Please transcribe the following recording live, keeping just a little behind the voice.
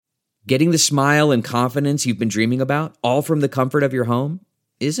Getting the smile and confidence you've been dreaming about, all from the comfort of your home,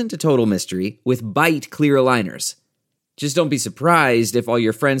 isn't a total mystery with Bite clear aligners. Just don't be surprised if all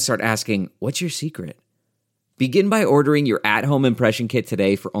your friends start asking, "What's your secret?" Begin by ordering your at-home impression kit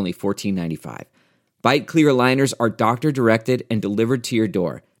today for only $14.95. Bite clear aligners are doctor-directed and delivered to your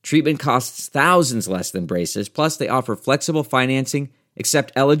door. Treatment costs thousands less than braces, plus they offer flexible financing,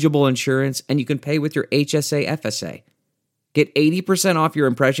 accept eligible insurance, and you can pay with your HSA FSA. Get 80% off your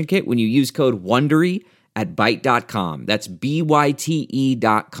impression kit when you use code WONDERY at Byte.com. That's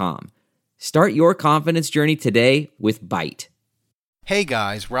BYTE.com. Start your confidence journey today with Byte. Hey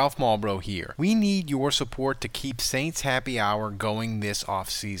guys, Ralph Marlboro here. We need your support to keep Saints Happy Hour going this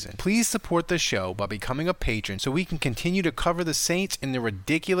off-season. Please support the show by becoming a patron so we can continue to cover the Saints in the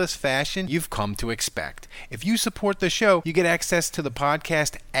ridiculous fashion you've come to expect. If you support the show, you get access to the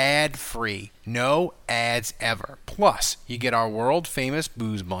podcast ad-free. No ads ever. Plus, you get our world-famous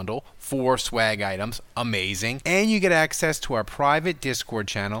booze bundle, 4 swag items, amazing, and you get access to our private Discord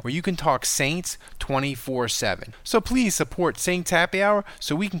channel where you can talk Saints 24/7. So please support Saints Happy Hour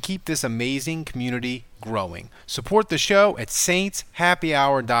so we can keep this amazing community growing. Support the show at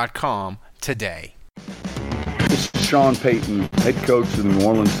saintshappyhour.com today. This is Sean Payton, head coach of the New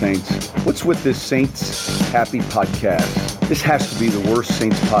Orleans Saints. What's with this Saints Happy podcast? This has to be the worst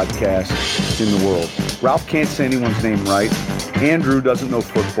Saints podcast in the world. Ralph can't say anyone's name right. Andrew doesn't know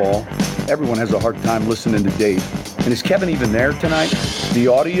football. Everyone has a hard time listening to Dave. And is Kevin even there tonight? The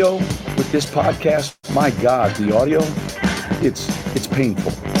audio with this podcast, my God, the audio, it's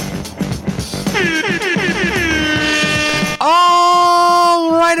painful.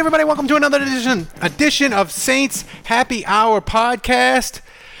 All right, everybody, welcome to another edition of Saints Happy Hour podcast.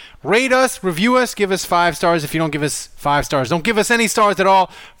 Rate us, review us, give us 5 stars. If you don't give us 5 stars, don't give us any stars at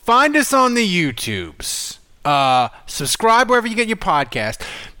all. Find us on the YouTubes. Subscribe wherever you get your podcast.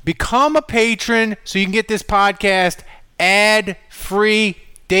 Become a patron so you can get this podcast ad-free.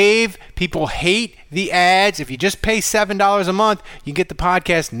 Dave, people hate the ads. If you just pay $7 a month, you get the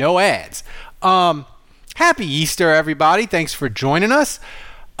podcast, no ads. Happy Easter, everybody. Thanks for joining us.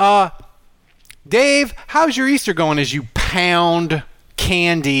 Dave, how's your Easter going as you pound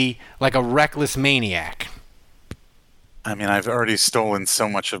candy like a reckless maniac? I mean, I've already stolen so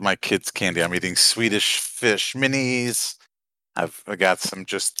much of my kids' candy. I'm eating Swedish fish minis. I've got some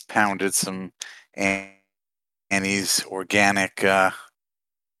just pounded some Annie's organic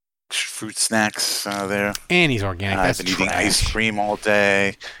fruit snacks there. Annie's organic. That's I've been trash. eating ice cream all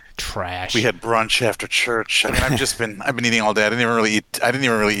day. Trash. We had brunch after church. I mean, I've been eating all day. I didn't even really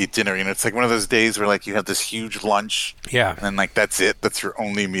eat dinner. You know, it's like one of those days where like you have this huge lunch. Yeah. And then like that's it. That's your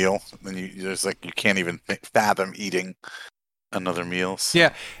only meal. And then you can't even fathom eating another meal. So.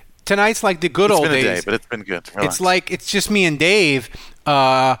 Yeah. Tonight's like the good old days. It's been a day, but it's been good. Relax. It's like it's just me and Dave.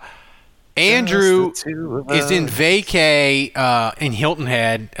 Andrew is in vacay in Hilton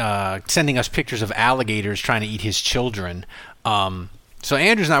Head, sending us pictures of alligators trying to eat his children. So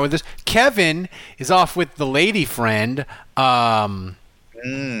Andrew's not with us. Kevin is off with the lady friend.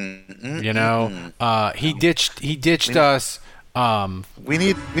 He ditched us. We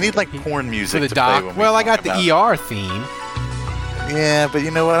need like porn music for the to doc. play Well, I got the ER theme. Yeah, but you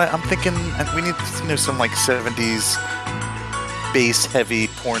know what? I'm thinking we need some like 70s bass heavy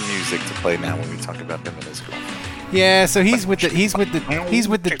porn music to play now when we talk about him and his girlfriend. Yeah, so he's with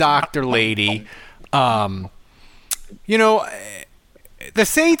the doctor lady. The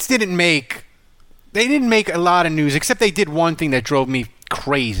Saints didn't make a lot of news, except they did one thing that drove me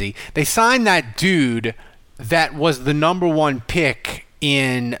crazy. They signed that dude that was the number 1 pick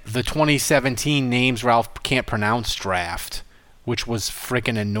in the 2017 Names Ralph Can't Pronounce draft, which was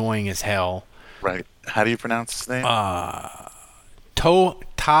freaking annoying as hell. Right. How do you pronounce his name? Toya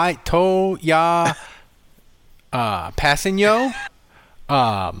Passigno.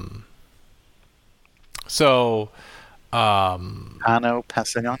 Ano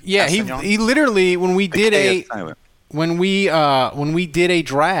Passignon? Yeah, he literally when we did a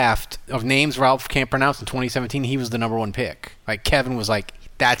draft of names Ralph can't pronounce in 2017, he was the number 1 pick. Like Kevin was like,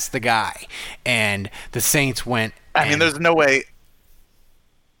 that's the guy, and the Saints went. I mean, there's no way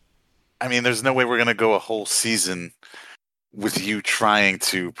we're gonna go a whole season with you trying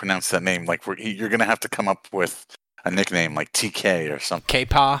to pronounce that name. Like you're gonna have to come up with a nickname like TK or something.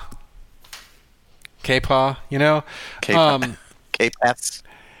 K-Paw, you know? K-Pass.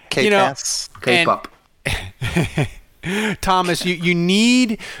 K-Pass. K-Pop. Thomas, you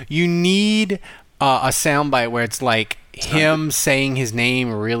need a soundbite where it's like him saying his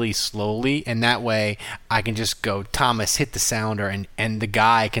name really slowly, and that way I can just go, Thomas, hit the sounder, and the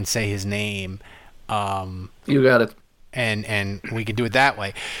guy can say his name. You got it. and we can do it that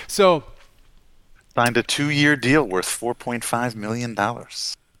way. So signed a 2-year deal worth $4.5 million.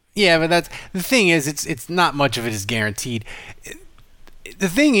 Yeah, but that's the thing is, it's not much of it is guaranteed. The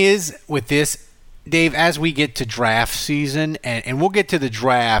thing is with this, Dave, as we get to draft season, and we'll get to the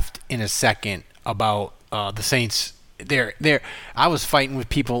draft in a second about the Saints. I was fighting with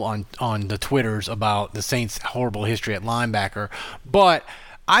people on the Twitters about the Saints' horrible history at linebacker, but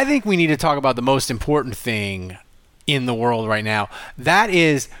I think we need to talk about the most important thing in the world right now. That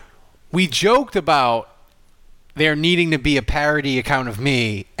is, we joked about there needing to be a parody account of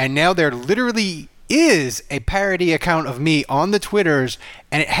me, and now there literally is a parody account of me on the Twitters,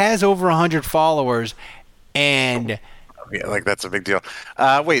 and it has over 100 followers, and yeah, like that's a big deal.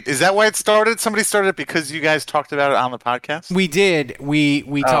 Wait, is that why it started? Somebody started it because you guys talked about it on the podcast? We did. We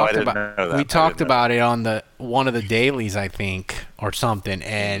talked about it on one of the dailies, I think, or something.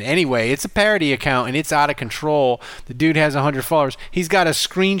 And anyway, it's a parody account and it's out of control. The dude has 100 followers. He's got a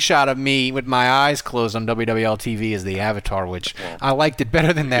screenshot of me with my eyes closed on WWL TV as the avatar, which I liked it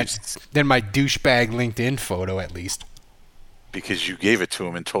better than my douchebag LinkedIn photo, at least. Because you gave it to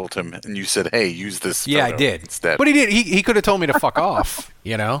him and told him, and you said, "Hey, use this." Yeah, I did. Instead. But he did. He could have told me to fuck off.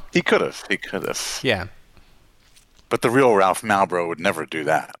 You know. He could have. Yeah. But the real Ralph Malbrough would never do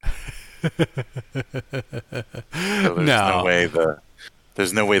that. So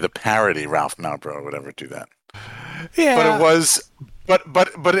there's no way the parody Ralph Malbrough would ever do that. Yeah. But it was. But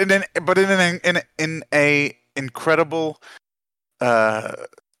in a incredible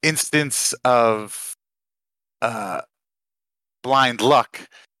instance of blind luck,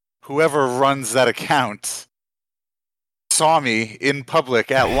 whoever runs that account saw me in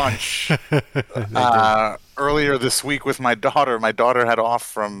public at lunch earlier this week with my daughter. My daughter had off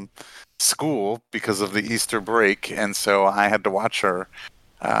from school because of the Easter break, and so I had to watch her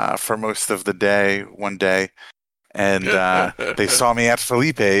for most of the day one day. And they saw me at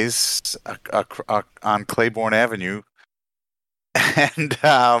Felipe's on Claiborne Avenue, and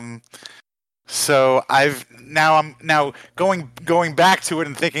so I'm now going back to it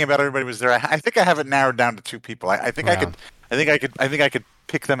and thinking about everybody was there. I think I have it narrowed down to 2 people. I think I could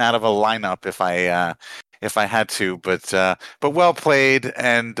pick them out of a lineup if I had to. But well played,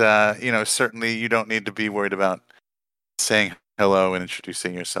 and certainly you don't need to be worried about saying hello and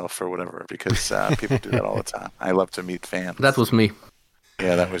introducing yourself or whatever, because people do that all the time. I love to meet fans. That was me.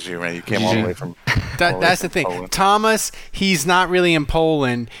 Yeah, that was you, right? You came all the way from. That's the thing. Poland. Thomas, he's not really in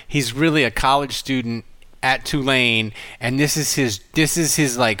Poland. He's really a college student at Tulane, and this is his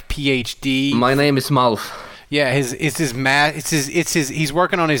like PhD. My name is Malf. Yeah, he's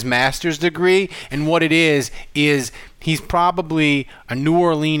working on his master's degree, and what it is he's probably a New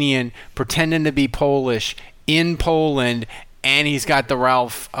Orleanian pretending to be Polish in Poland. And he's got the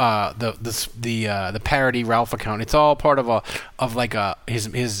Ralph, the parody Ralph account. It's all part of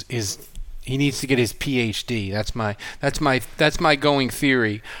his. He needs to get his PhD. That's my going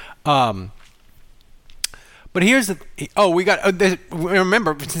theory. But here's we got.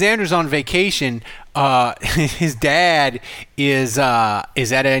 Remember, since Andrew's on vacation, his dad is at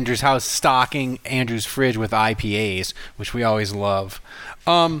Andrew's house stocking Andrew's fridge with IPAs, which we always love.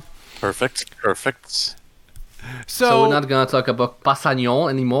 Perfect. So we're not going to talk about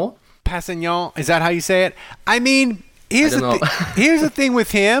Passagnon anymore? Passagnon, is that how you say it? I mean, here's the thing with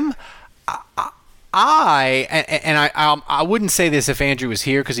him. I wouldn't say this if Andrew was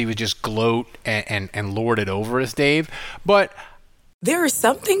here, because he would just gloat and lord it over us, Dave. But there are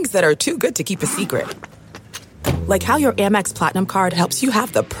some things that are too good to keep a secret. Like how your Amex Platinum card helps you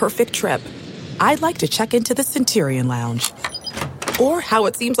have the perfect trip. I'd like to check into the Centurion Lounge. Or how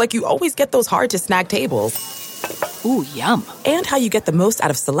it seems like you always get those hard-to-snag tables. Ooh, yum. And how you get the most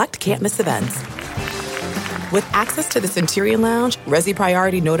out of select can't-miss events. With access to the Centurion Lounge, Resi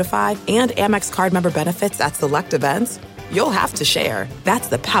Priority Notified, and Amex card member benefits at select events, you'll have to share. That's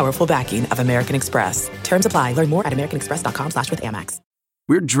the powerful backing of American Express. Terms apply. Learn more at americanexpress.com/withAmex.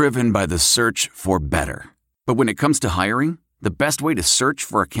 We're driven by the search for better. But when it comes to hiring, the best way to search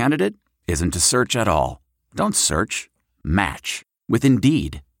for a candidate isn't to search at all. Don't search. Match. With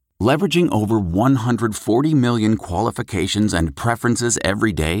Indeed. Leveraging over 140 million qualifications and preferences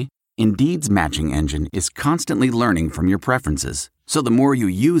every day, Indeed's matching engine is constantly learning from your preferences. So the more you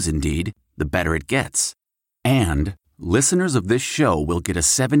use Indeed, the better it gets. And listeners of this show will get a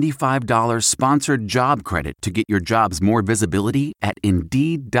 $75 sponsored job credit to get your jobs more visibility at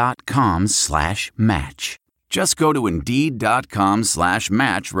Indeed.com/match. Just go to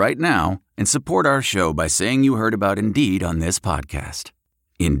Indeed.com/match right now and support our show by saying you heard about Indeed on this podcast.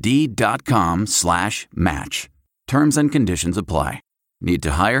 Indeed.com/match. Terms and conditions apply. Need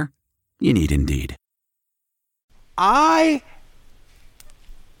to hire? You need Indeed.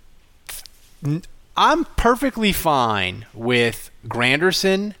 I'm perfectly fine with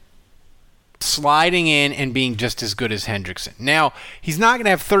Granderson sliding in and being just as good as Hendrickson. Now, he's not going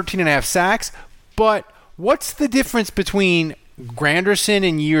to have 13.5 sacks, but what's the difference between Granderson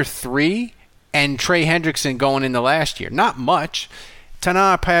in year 3 and Trey Hendrickson going into last year? Not much.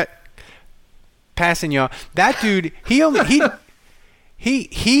 Tana passing y'all. That dude, he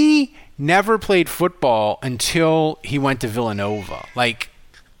never played football until he went to Villanova. Like,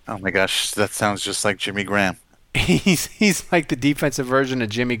 oh my gosh, that sounds just like Jimmy Graham. He's like the defensive version of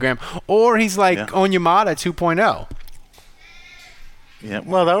Jimmy Graham, or he's like Onyemata 2.0. Yeah,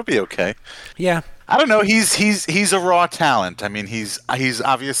 well, that would be okay. Yeah, I don't know. He's a raw talent. I mean, he's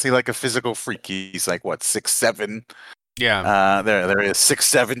obviously like a physical freak. He's like what 6'7". Yeah. There is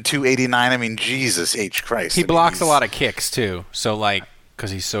 6'7", 289. I mean, Jesus H Christ. He blocks a lot of kicks too. So like,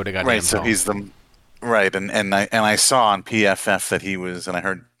 because he's so goddamn right. So tall. he's the right, and I saw on PFF that he was, and I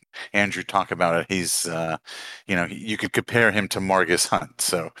heard Andrew talk about it. He's, you could compare him to Margus Hunt.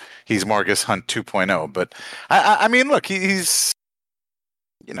 So he's Margus Hunt 2.0. But I mean, look, he's,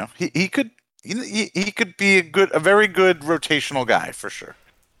 he could be a very good rotational guy for sure.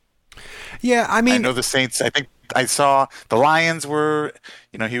 Yeah, I mean, I know the Saints. I think I saw the Lions were,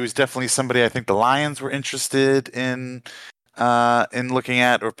 he was definitely somebody. I think the Lions were interested in looking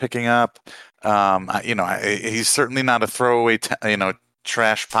at or picking up. He's certainly not a throwaway,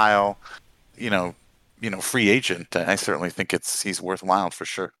 trash pile, free agent. I certainly think he's worthwhile for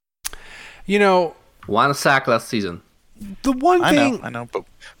sure. 1 sack last season. The one thing I know, but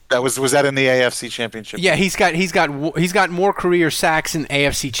that was that in the AFC Championship? Yeah, he's got more career sacks in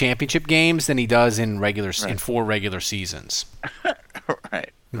AFC Championship games than he does in in 4 regular seasons.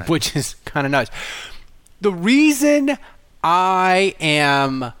 right. Which is kind of nuts. The reason I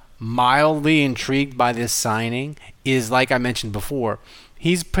am mildly intrigued by this signing is, like I mentioned before,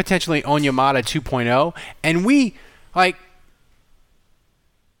 he's potentially Onyemata 2.0, and we like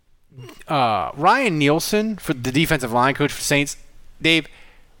Ryan Nielsen, for the defensive line coach for Saints. Dave,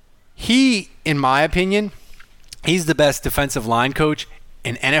 he, in my opinion, he's the best defensive line coach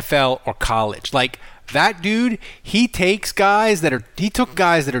in NFL or college. Like, that dude, he took guys that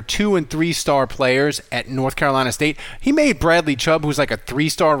are 2 and 3 star players at North Carolina State. He made Bradley Chubb, who's like a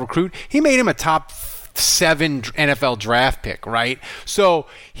 3-star recruit, he made him a top 7 NFL draft pick, right? So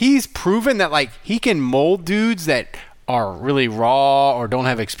he's proven that like he can mold dudes that are really raw or don't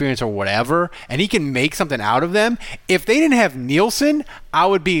have experience or whatever, and he can make something out of them. If they didn't have Nielsen, I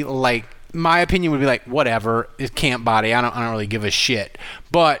would be like, my opinion would be like, whatever, it's camp body. I don't really give a shit.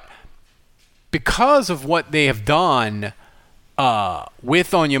 But because of what they have done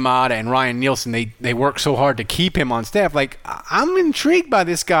with Onyemata and Ryan Nielsen, they work so hard to keep him on staff. Like, I'm intrigued by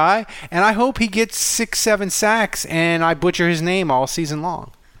this guy, and I hope he gets 6-7 sacks and I butcher his name all season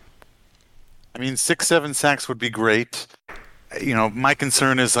long. I mean, 6-7 sacks would be great. My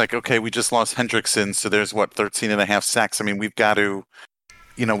concern is like, okay, we just lost Hendrickson, so there's 13.5 sacks. I mean, we've got to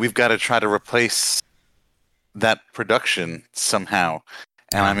try to replace that production somehow.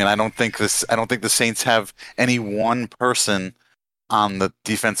 And I mean, I don't think the Saints have any one person on the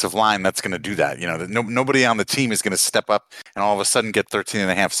defensive line that's going to do that. Nobody on the team is going to step up and all of a sudden get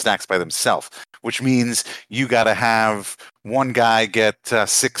 13.5 sacks by themselves, which means you got to have one guy get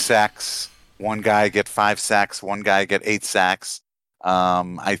 6 sacks, one guy get 5 sacks, one guy get 8 sacks.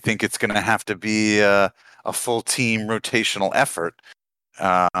 I think it's going to have to be a full team rotational effort.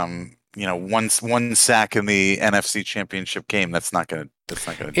 One sack in the NFC Championship game, that's not going to do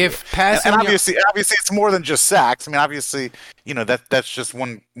it. And obviously it's more than just sacks. I mean, obviously, that's just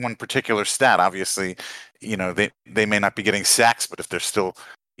one particular stat. Obviously, they may not be getting sacks, but if they're still,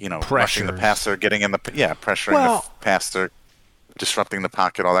 rushing the passer, getting in pressuring the passer, disrupting the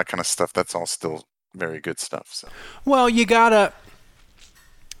pocket, all that kind of stuff, that's all still very good stuff. So, well, the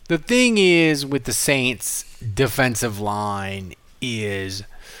thing is with the Saints defensive line is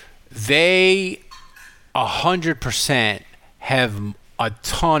they 100% have a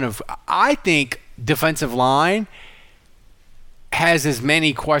ton of, I think defensive line has as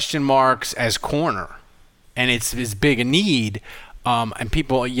many question marks as corner, and it's as big a need. And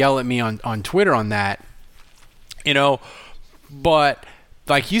people yell at me on Twitter on that, but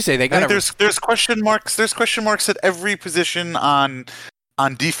like you say, they got there's question marks. There's question marks at every position on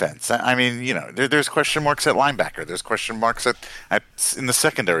defense. I mean, there's question marks at linebacker. There's question marks at in the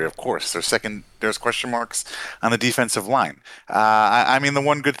secondary, of course. There's question marks on the defensive line. I mean, the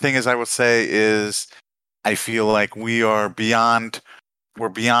one good thing is, I will say, is I feel like we're beyond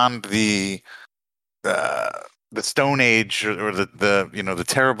the Stone Age or the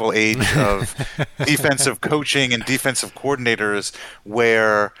terrible age of defensive coaching and defensive coordinators,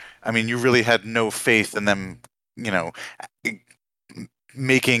 where you really had no faith in them,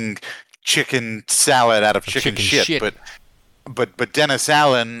 making chicken salad out of chicken shit. But Dennis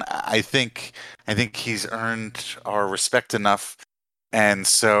Allen, I think he's earned our respect enough, and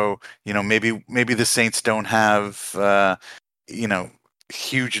so maybe the Saints don't have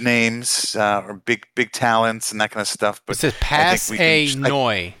huge names or big talents and that kind of stuff. But it says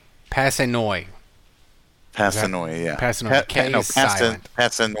Pass-a-Noy. Pass-a-Noy. Pass-a-Noy, yeah. Pass-a-Noy. K is silent.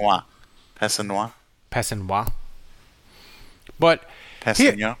 Pass-a-Noy. Pass-a-Noy. Pass-a-Noy. But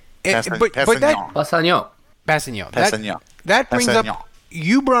Pass-a-Noy. Pass-a-Noy. That brings up.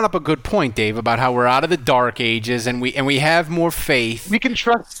 You brought up a good point, Dave, about how we're out of the dark ages and we have more faith. We can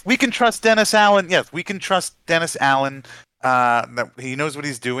trust Dennis Allen. Yes, we can trust Dennis Allen. That he knows what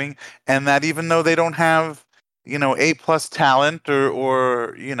he's doing, and that even though they don't have, A+ talent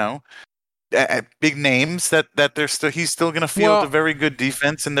or big names, that he's still going to field a very good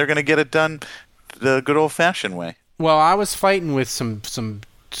defense, and they're going to get it done the good old fashioned way. Well, I was fighting with some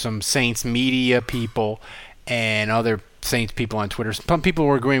Saints media people and other Saints people on Twitter. Some people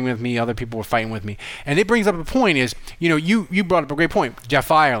were agreeing with me, other people were fighting with me, and it brings up a point. Is you brought up a great point,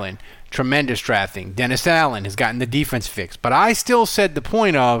 Jeff Ireland. Tremendous drafting. Dennis Allen has gotten the defense fixed. But I still said the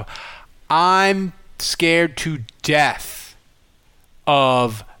point of I'm scared to death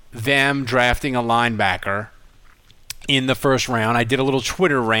of them drafting a linebacker in the first round. I did a little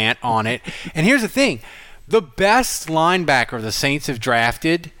Twitter rant on it. And here's the thing. The best linebacker the Saints have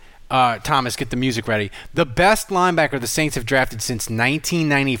drafted, Thomas, get the music ready. The best linebacker the Saints have drafted since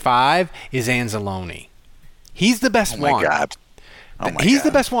 1995 is Anzalone. He's the best one. Oh, my God. He's the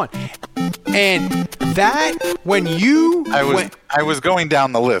best one. And that when you I was going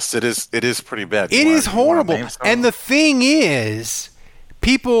down the list. It is pretty bad. It is horrible. And the thing is,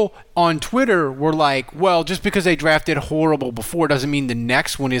 people on Twitter were like, well, just because they drafted horrible before doesn't mean the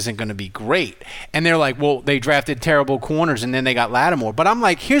next one isn't going to be great. And they're like, well, they drafted terrible corners and then they got Lattimore. But I'm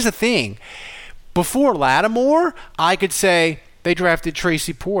like, here's the thing. Before Lattimore, I could say they drafted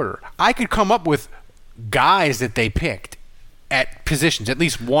Tracy Porter. I could come up with guys that they picked at positions, at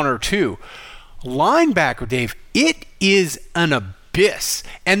least one or two. Linebacker, Dave, it is an abyss.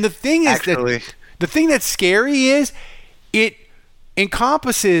 And the thing is the thing that's scary is it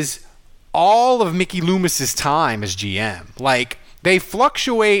encompasses all of Mickey Loomis's time as GM. Like, they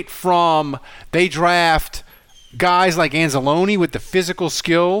fluctuate from, they draft guys like Anzalone with the physical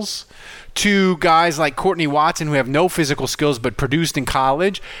skills to guys like Courtney Watson who have no physical skills but produced in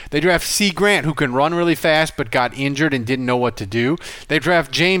college. They draft C. Grant, who can run really fast but got injured and didn't know what to do. They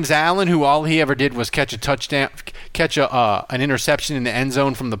draft James Allen, who all he ever did was catch a touchdown, an interception in the end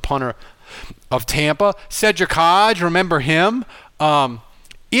zone from the punter of Tampa. Cedric Hodge, remember him? Their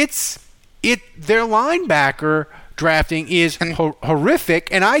linebacker drafting is horrific,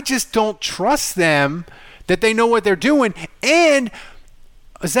 and I just don't trust them that they know what they're doing. And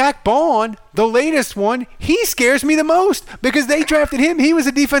Zach Bond, the latest one, he scares me the most because they drafted him. He was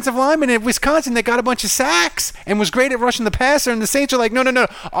a defensive lineman in Wisconsin that got a bunch of sacks and was great at rushing the passer. And the Saints are like, no.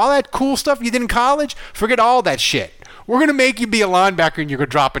 All that cool stuff you did in college, forget all that shit. We're going to make you be a linebacker and you're going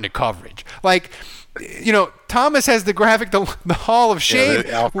to drop into coverage. Like, Thomas has the graphic, the Hall of Shame.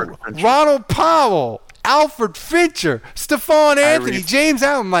 Ronald Powell, Alfred Fincher, Stephon Anthony, James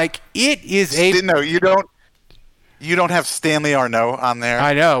Allen. Like, it is a... No, you don't have Stanley Arnaud on there.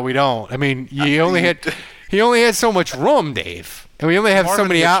 I know, we don't. I mean, he only had so much room, Dave. And we only have so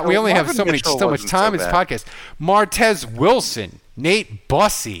many out. We only have so much time in this podcast. Martez Wilson, Nate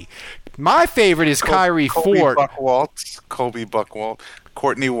Bussey. My favorite is Kyrie Ford. Colby Buckwalt,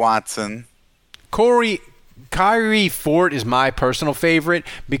 Courtney Watson. Kyrie Ford is my personal favorite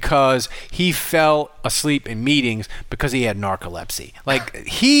because he fell asleep in meetings because he had narcolepsy. Like,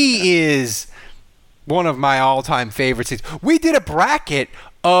 he is one of my all-time favorites. We did a bracket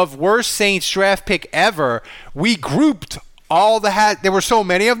of worst Saints draft pick ever. We grouped all there were so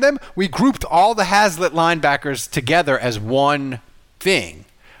many of them. We grouped all the Hazlitt linebackers together as one thing.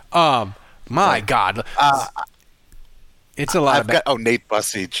 My God. It's a lot of bad. Nate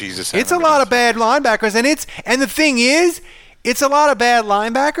Bussey, Jesus. It's a lot of bad linebackers, and the thing is, it's a lot of bad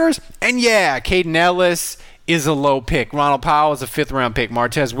linebackers. And yeah, Caden Ellis is a low pick. Ronald Powell is a 5th-round pick.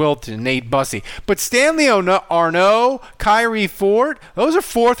 Martez Wilson, Nate Bussey. But Stanley Arnaud, Kyrie Ford, those are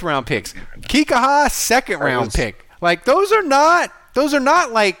 4th-round picks. Kika Haas, 2nd-round pick. Like, those are not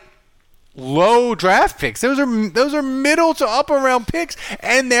like low draft picks. Those are middle to upper round picks,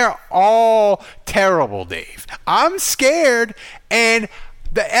 and they're all terrible, Dave. I'm scared, and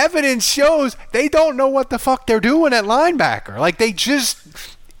the evidence shows they don't know what the fuck they're doing at linebacker. Like,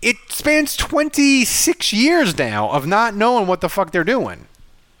 it spans 26 years now of not knowing what the fuck they're doing.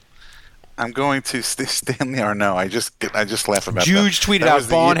 I'm going to Stanley Arnaud. I just laugh about Juge that. tweeted out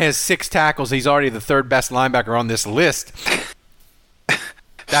Vaughn has 6 tackles. He's already the third best linebacker on this list.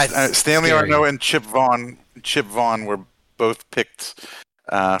 That's Stanley scary. Arnaud and Chip Vaughn were both picked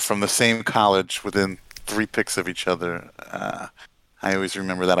from the same college within 3 picks of each other. I always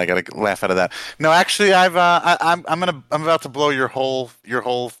remember that. I got to laugh out of that. No, actually, I'm about to blow your whole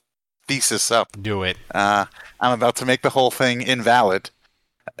thesis up. Do it. I'm about to make the whole thing invalid.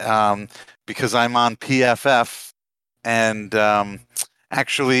 Because I'm on PFF, and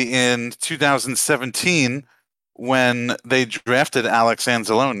actually in 2017, when they drafted Alex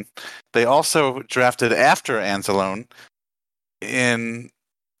Anzalone, they also drafted after Anzalone in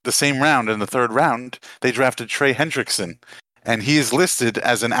the same round, in the 3rd round, they drafted Trey Hendrickson, and he is listed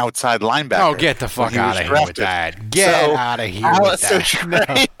as an outside linebacker. Oh, get the fuck out of here with that. Get out of here with that. So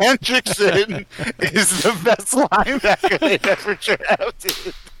Trey Hendrickson is the best linebacker they've ever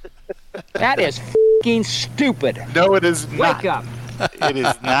drafted. That is f***ing stupid. No, it is not. Wake up. It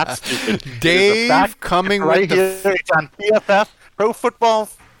is not stupid. Dave coming right with here. It's on PFF, it's on Pro Football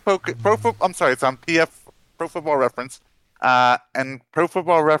Reference. And Pro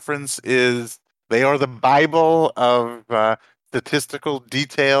Football Reference they are the Bible of statistical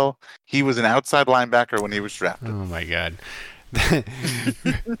detail. He was an outside linebacker when he was drafted. Oh, my God.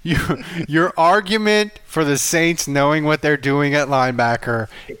 Your argument for the Saints knowing what they're doing at linebacker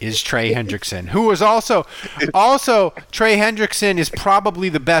is Trey Hendrickson, who was also Trey Hendrickson is probably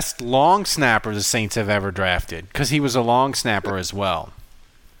the best long snapper the Saints have ever drafted because he was a long snapper as well.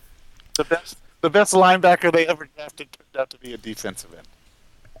 The best linebacker they ever drafted turned out to be a defensive end.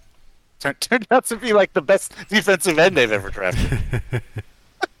 Turned out to be like the best defensive end they've ever drafted.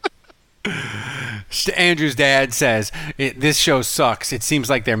 Andrew's dad says, this show sucks. It seems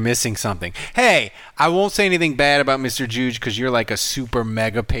like they're missing something. Hey, I won't say anything bad about Mr. Juge because you're like a super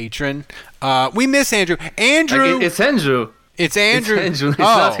mega patron. We miss Andrew. Andrew. It's Andrew. It's Andrew. It's Andrew. It's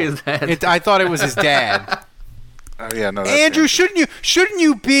not his dad. I thought it was his dad. Oh yeah, no. Andrew, shouldn't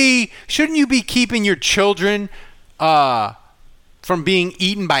you be keeping your children from being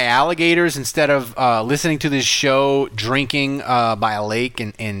eaten by alligators instead of listening to this show drinking by a lake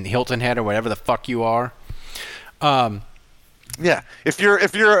in Hilton Head or whatever the fuck you are? Yeah, if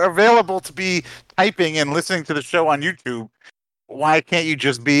you're available to be typing and listening to the show on YouTube, why can't you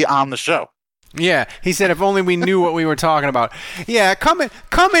just be on the show? Yeah, he said if only we knew what we were talking about. Yeah, come in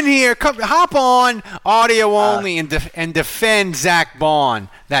here, hop on audio only and defend Zach Bond,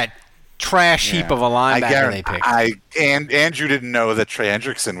 that trash heap of a linebacker they picked. And Andrew didn't know that Trey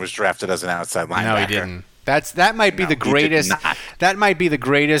Hendrickson was drafted as an outside linebacker. No, he didn't. That might be the greatest. That might be the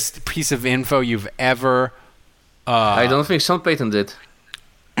greatest piece of info you've ever. I don't think Sean Payton did.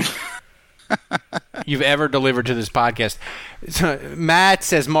 You've ever delivered to this podcast. So, Matt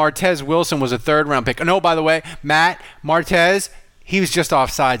says Martez Wilson was a 3rd-round pick. No, by the way, Martez, he was just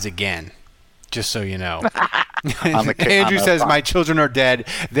offsides again. Just so you know. Andrew says my children are dead.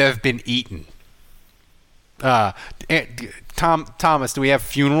 They've been eaten. Thomas, do we have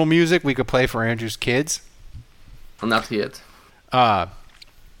funeral music we could play for Andrew's kids? Not yet.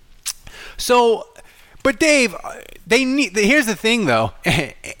 But Dave, here's the thing though.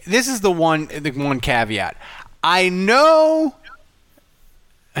 This is the one caveat. I know.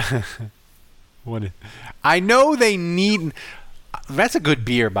 I know they need. That's a good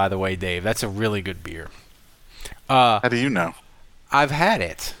beer, by the way, Dave. That's a really good beer. How do you know? I've had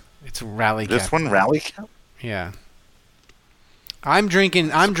it. It's Rally Cap. This one, Rally Cap? Yeah. I'm drinking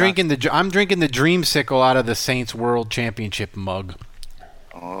the Dreamsicle out of the Saints World Championship mug.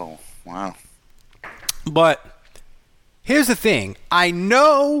 Oh, wow. But here's the thing. I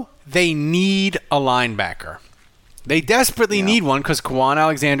know they need a linebacker. They desperately need one because Kwan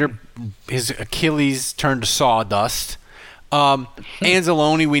Alexander, his Achilles turned to sawdust.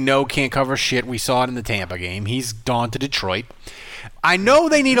 Anzalone, we know, can't cover shit. We saw it in the Tampa game. He's gone to Detroit. I know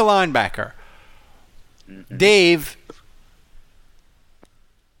they need a linebacker. Dave,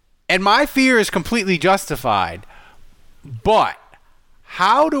 and my fear is completely justified, but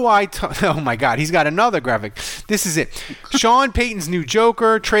how do I oh my God, he's got another graphic. This is it. Sean Payton's new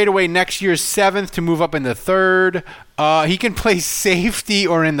Joker, trade away next year's 7th to move up in the 3rd. He can play safety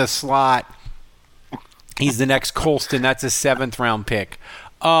or in the slot. He's the next Colston. That's a 7th-round pick.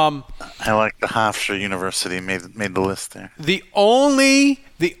 I like the Hofstra University made the list there. The only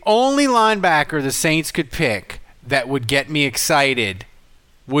linebacker the Saints could pick that would get me excited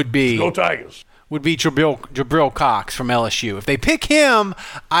would be Go Tigers. would be Jabril Cox from LSU. If they pick him,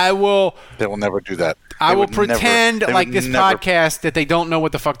 I will. They will never do that. I will pretend like this podcast that they don't know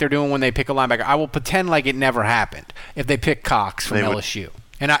what the fuck they're doing when they pick a linebacker. I will pretend like it never happened if they pick Cox from LSU.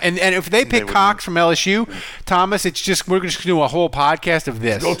 And if they pick Cox from LSU, Thomas, it's just we're just going to do a whole podcast of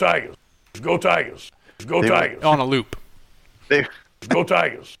this. Go Tigers. Go Tigers. Go Tigers. On a loop. Go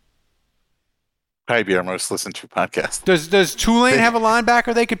Tigers. Probably be our most listened to podcast. Does Tulane have a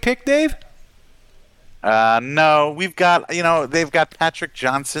linebacker they could pick, Dave? No, we've got they've got Patrick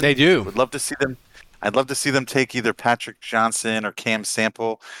Johnson. They do. Would love to see them. I'd love to see them take either Patrick Johnson or Cam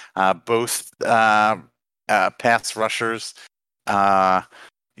Sample, both pass rushers.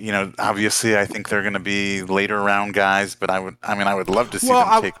 Obviously, I think they're going to be later round guys, but I would love to see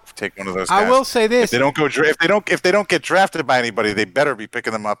them take one of those guys. I will say this: if they don't get drafted by anybody, they better be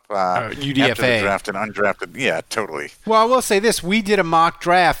picking them up UDFA after the draft and undrafted. Yeah, totally. Well, I will say this: we did a mock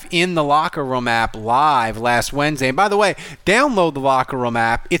draft in the Locker Room app live last Wednesday. And by the way, download the Locker Room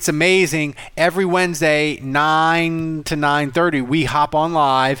app; it's amazing. Every Wednesday, 9 to 9:30, we hop on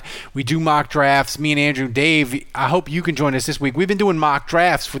live. We do mock drafts. Me and Andrew, Dave. I hope you can join us this week. We've been doing mock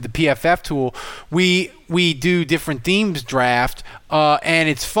drafts for the PFF tool. We do different themes draft, and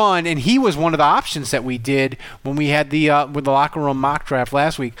it's fun. And he was one of the options that we did when we had with the Locker Room mock draft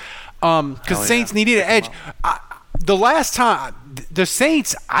last week. Because Saints needed an edge. The last time the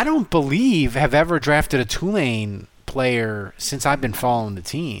Saints, I don't believe, have ever drafted a Tulane player since I've been following the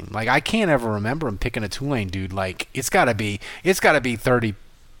team. Like I can't ever remember him picking a Tulane dude. Like it's got to be 35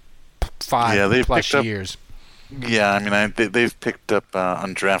 plus years. Yeah, I mean, they've picked up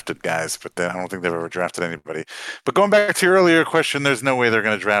undrafted guys, but I don't think they've ever drafted anybody. But going back to your earlier question, there's no way they're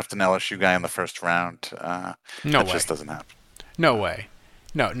going to draft an LSU guy in the first round. That just doesn't happen. No way.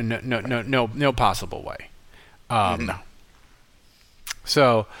 No possible way. No.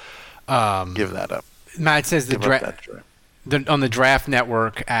 So, give that up. Matt says on the Draft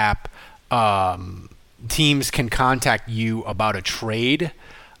Network app, teams can contact you about a trade.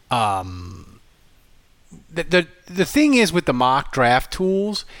 The thing is with the mock draft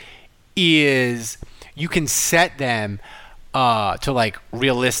tools is you can set them to like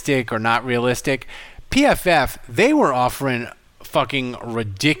realistic or not realistic. PFF, they were offering fucking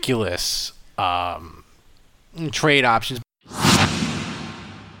ridiculous trade options.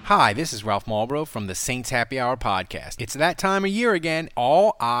 Hi, this is Ralph Marlborough from the Saints Happy Hour podcast. It's that time of year again.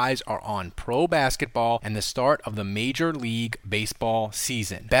 All eyes are on pro basketball and the start of the Major League Baseball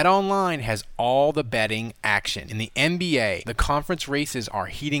season. BetOnline has all the betting action. In the NBA, the conference races are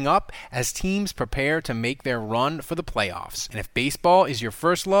heating up as teams prepare to make their run for the playoffs. And if baseball is your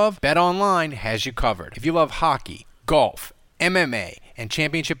first love, BetOnline has you covered. If you love hockey, golf, MMA, and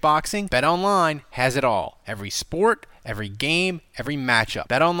championship boxing, BetOnline has it all. Every sport, every game, every matchup.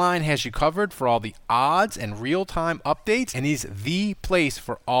 BetOnline has you covered for all the odds and real-time updates and is the place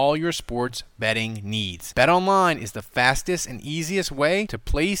for all your sports betting needs. BetOnline is the fastest and easiest way to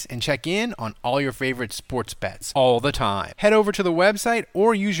place and check in on all your favorite sports bets all the time. Head over to the website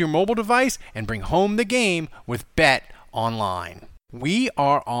or use your mobile device and bring home the game with BetOnline. We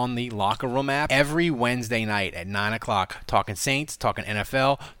are on the Locker Room app every Wednesday night at 9 o'clock, talking Saints, talking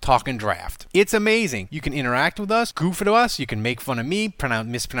NFL, talking draft. It's amazing. You can interact with us, goof at us, you can make fun of me,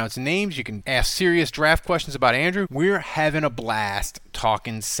 mispronouncing names, you can ask serious draft questions about Andrew. We're having a blast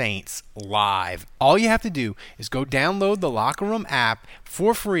talking Saints live. All you have to do is go download the Locker Room app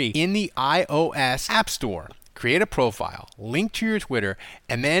for free in the iOS App Store. Create a profile, link to your Twitter,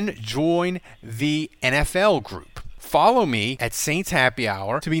 and then join the NFL group. Follow me at Saints Happy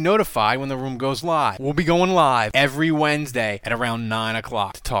Hour to be notified when the room goes live. We'll be going live every Wednesday at around 9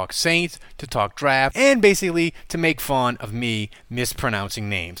 o'clock to talk Saints, to talk draft, and basically to make fun of me mispronouncing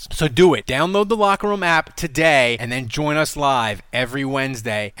names. So do it. Download the Locker Room app today and then join us live every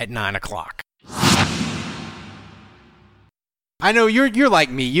Wednesday at 9 o'clock. I know you're like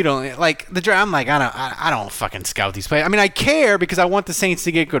me. You don't like the draft. I'm like, I don't fucking scout these players. I mean, I care because I want the Saints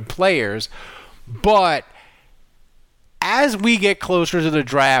to get good players, but as we get closer to the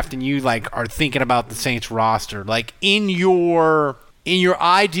draft and you like are thinking about the Saints roster, like in your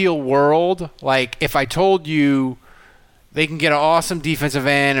ideal world, like if I told you they can get an awesome defensive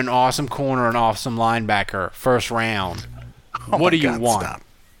end, an awesome corner, an awesome linebacker first round, what do you want? Stop.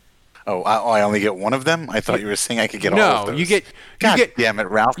 Oh, I only get one of them? I thought you were saying I could get all of those. No, you get damn it,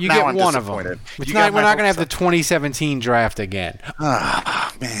 Ralph. You now get I'm one of them. We're not going to have the 2017 draft again.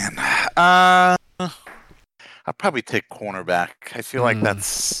 Oh, man. I'll probably take cornerback. I feel like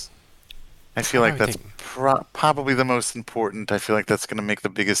that's probably the most important. I feel like that's going to make the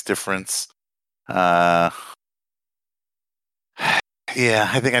biggest difference. Yeah,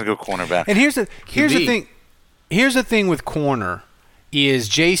 I think I'd go cornerback. And here's the thing. Here's the thing with corner is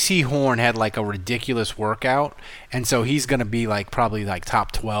J.C. Horn had like a ridiculous workout, and so he's going to be probably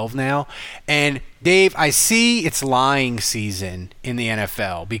top 12 now. And Dave, I see it's lying season in the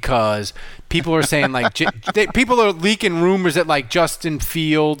NFL because people are saying people are leaking rumors that Justin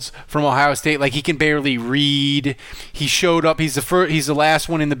Fields from Ohio State, he can barely read. He showed up. He's the last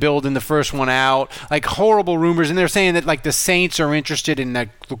one in the building, the first one out. Horrible rumors, and they're saying that the Saints are interested in the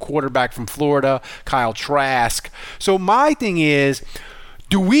quarterback from Florida, Kyle Trask. So my thing is,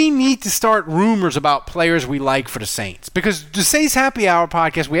 do we need to start rumors about players we like for the Saints? Because the Saints Happy Hour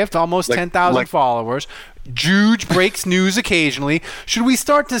podcast, we have almost 10,000 followers. Juge breaks news occasionally. Should we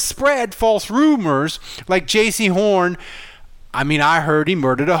start to spread false rumors like J.C. Horn? I mean, I heard he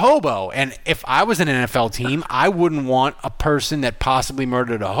murdered a hobo. And if I was an NFL team, I wouldn't want a person that possibly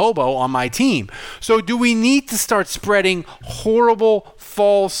murdered a hobo on my team. So do we need to start spreading horrible,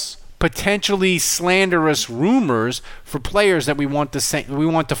 false, potentially slanderous rumors for players that we want to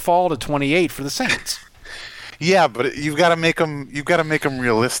fall to 28 for the Saints? Yeah, but you've got to make them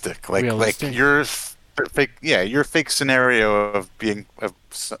realistic. Like your fake scenario of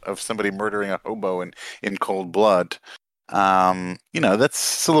somebody murdering a hobo in cold blood.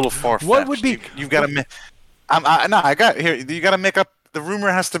 That's a little far fetched. What would be? You've got to. You got to make up. The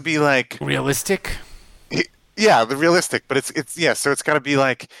rumor has to be realistic. Yeah, the realistic, but it's So it's got to be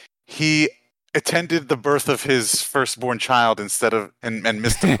he attended the birth of his firstborn child instead of and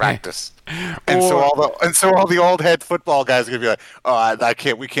missed the practice, so all the old head football guys are gonna be like, oh,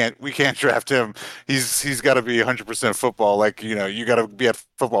 we can't draft him. He's got to be 100% football. You got to be at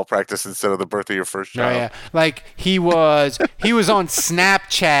football practice instead of the birth of your first child. Yeah. He was on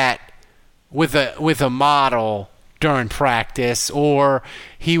Snapchat with a model during practice, or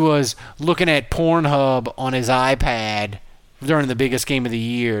he was looking at Pornhub on his iPad during the biggest game of the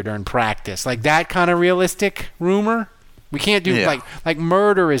year during practice. That kind of realistic rumor. We can't do like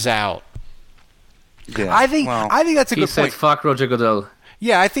murder is out. Yeah. I think that's a good point. He said fuck Roger Goodell.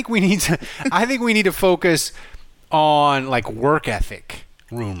 Yeah, I think we need to focus on work ethic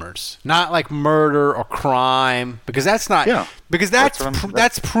rumors, not murder or crime, because that's not because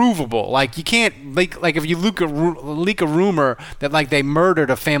that's provable. You can't if you leak a rumor that they murdered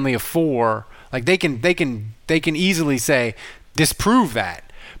a family of 4. They can easily say, disprove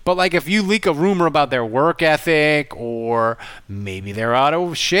that. But if you leak a rumor about their work ethic, or maybe they're out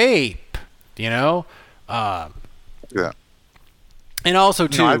of shape, Yeah. And also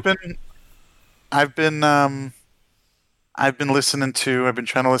too, I've been trying to listen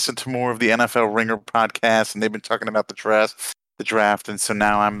to more of the NFL Ringer podcast, and they've been talking about the draft, and so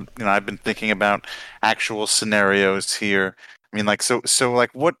now I've been thinking about actual scenarios here. I mean, what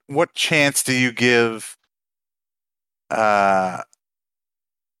chance do you give? I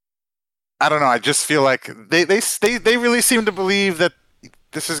don't know. I just feel like they really seem to believe that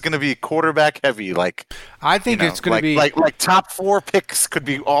this is going to be quarterback heavy. I think it's going to be like top 4 picks could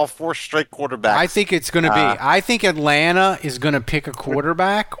be all 4 straight quarterbacks. I think it's going to be. I think Atlanta is going to pick a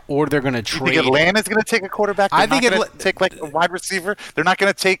quarterback, or they're going to trade. You think Atlanta's going to take a quarterback? I think they're not going to take a wide receiver. They're not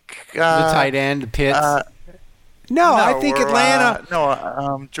going to take the tight end, Pitts. No, I think Atlanta.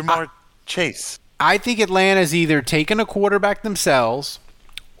 Jamar Chase. I think Atlanta's either taking a quarterback themselves,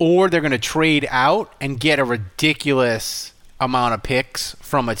 or they're going to trade out and get a ridiculous amount of picks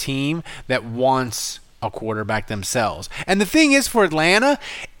from a team that wants a quarterback themselves. And the thing is, for Atlanta,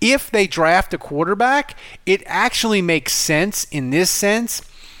 if they draft a quarterback, it actually makes sense in this sense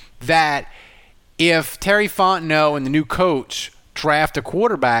that if Terry Fontenot and the new coach draft a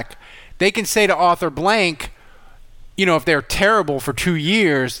quarterback, they can say to Arthur Blank, if they're terrible for 2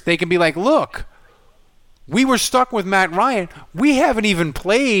 years, they can be like, look, we were stuck with Matt Ryan. We haven't even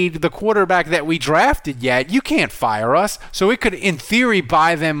played the quarterback that we drafted yet. You can't fire us. So it could, in theory,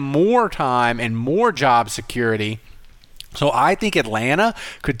 buy them more time and more job security. So I think Atlanta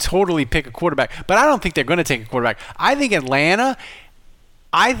could totally pick a quarterback. But I don't think they're going to take a quarterback. I think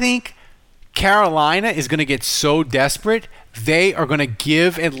Carolina is going to get so desperate, they are going to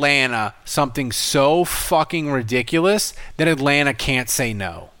give Atlanta something so fucking ridiculous that Atlanta can't say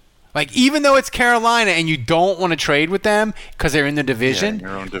no. Even though it's Carolina and you don't want to trade with them because they're in the division,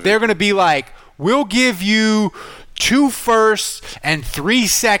 they're going to be like, we'll give you 2 firsts and 3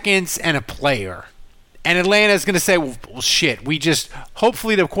 seconds and a player. And Atlanta is going to say, well, shit,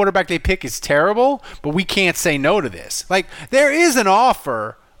 hopefully the quarterback they pick is terrible, but we can't say no to this. There is an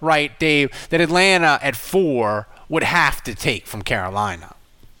offer, right, Dave, that Atlanta at 4 would have to take from Carolina.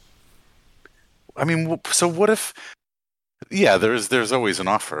 I mean, so what if Yeah, there's always an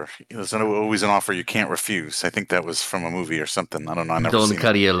offer. There's always an offer you can't refuse. I think that was from a movie or something. I don't know. I never Don seen it.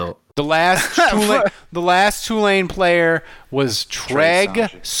 Cariello. The last Tulane player was Treg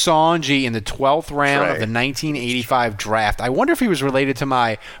Sonji in the 12th round of the 1985 draft. I wonder if he was related to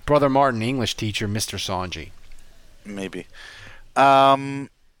my brother Martin, English teacher, Mr. Sonji. Maybe. Well,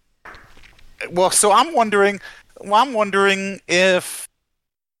 so I'm wondering if.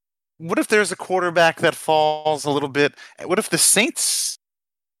 What if there's a quarterback that falls a little bit? What if the Saints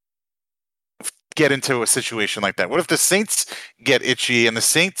get into a situation like that? What if the Saints get itchy and the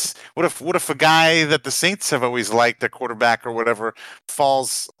Saints? What if a guy that the Saints have always liked, their quarterback or whatever,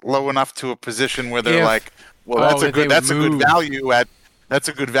 falls low enough to a position where they're like, well, that's a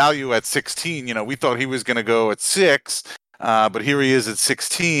good value at 16. You know, we thought he was going to go at 6, but here he is at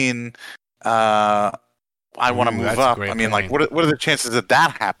 16. I want to move up. I mean, like, what are the chances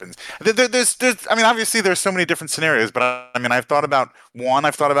that happens? There's, I mean, obviously there's so many different scenarios, but I mean, I've thought about one.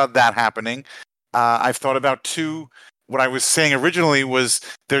 I've thought about that happening. I've thought about 2. What I was saying originally was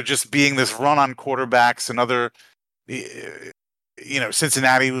there just being this run on quarterbacks. Another,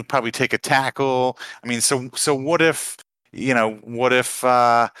 Cincinnati would probably take a tackle. I mean, so what if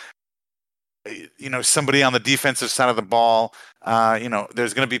somebody on the defensive side of the ball,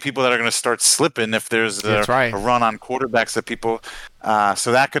 there's going to be people that are going to start slipping if there's a run on quarterbacks that people.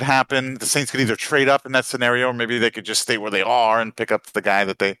 So that could happen. The Saints could either trade up in that scenario, or maybe they could just stay where they are and pick up the guy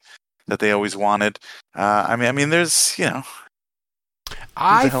that they always wanted. I mean, there's,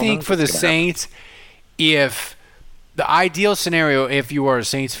 I think for the Saints, if the ideal scenario, if you are a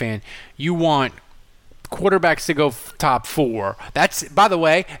Saints fan, you want quarterbacks to go top 4. That's, by the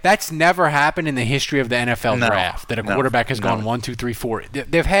way, that's never happened in the history of the NFL draft, that a quarterback has gone 1, 2, 3, 4.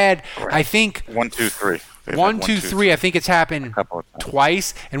 They've had, I think, 1, 2, 3. 1, 2, 3. I think it's happened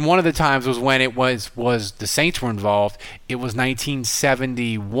twice, and one of the times was when it was the Saints were involved. It was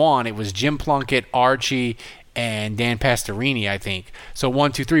 1971. It was Jim Plunkett, Archie, and Dan Pastorini, I think. So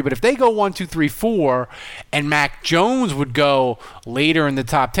 1, 2, 3. But if they go 1, 2, 3, 4, and Mac Jones would go later in the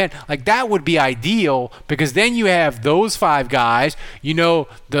top 10, like, that would be ideal, because then you have those 5 guys.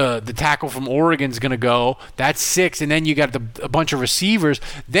 The tackle from Oregon's going to go. That's 6, and then you got a bunch of receivers.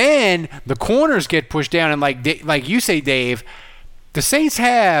 Then the corners get pushed down, and like you say, Dave, the Saints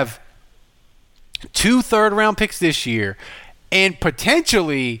have 2 third-round picks this year, and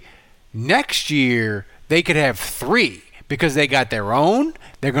potentially next year they could have 3, because they got their own.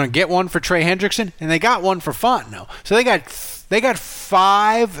 They're going to get one for Trey Hendrickson, and they got one for Fontenot. So they got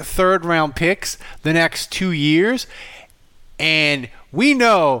 5 third-round picks the next 2 years, and we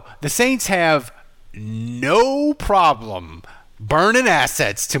know the Saints have no problem burning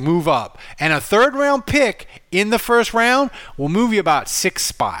assets to move up. And a third-round pick in the first round will move you about 6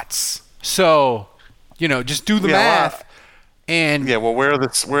 spots. So, just do the math. And well, where are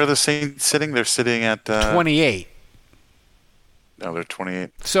the Saints sitting? They're sitting at 28. No, they're 28.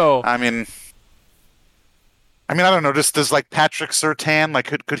 So I mean, I don't know. Does like Patrick Surtain, like,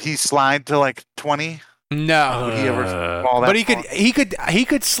 could he slide to like 20? No, would he ever fall that but far? he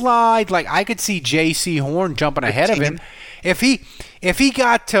could slide. Like, I could see J.C. Horn jumping ahead of him if he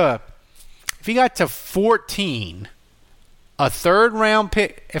got to 14, a third round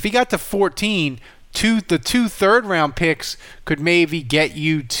pick. If he got to 14. The 2 third-round picks could maybe get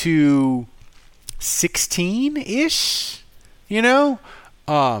you to 16-ish,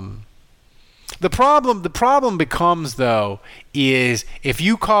 The problem becomes, though, is if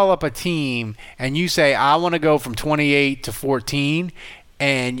you call up a team and you say, I want to go from 28 to 14,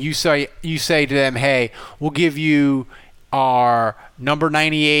 and you say to them, hey, we'll give you our number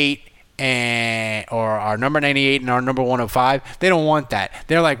 98 or our number 98 and our number 105, they don't want that.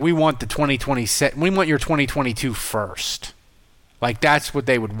 They're like, we want the 2027. We want your 2022 first. Like, that's what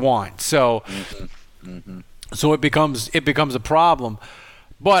they would want. So, so it becomes a problem.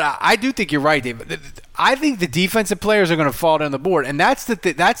 But I do think you're right, Dave. I think the defensive players are going to fall down the board, and that's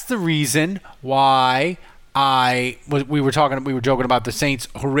the reason why we were joking about the Saints'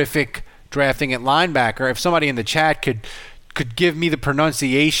 horrific drafting at linebacker. If somebody in the chat could give me the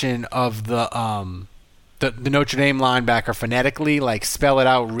pronunciation of the Notre Dame linebacker phonetically, like, spell it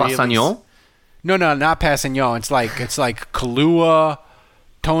out really. Passagnon? No, not Passagnon. It's like Kalua,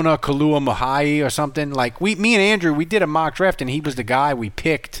 Tona Kalua Mahai or something. Like, me and Andrew, we did a mock draft, and he was the guy we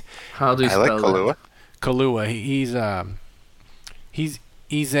picked. How do you spell Kalua? Kalua.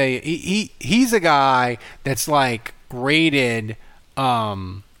 He's a guy that's like rated.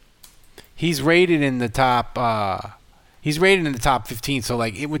 He's rated in the top. He's rated in the top 15, so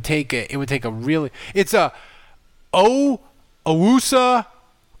like it would take a really. It's a Owusa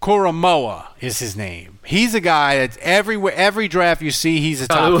Koromoa is his name. He's a guy that's every draft you see, he's a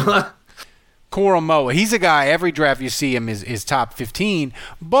top. Koromoa. He's a guy, every draft you see him is top 15,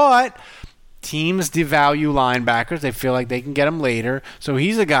 but teams devalue linebackers. They feel like they can get him later. So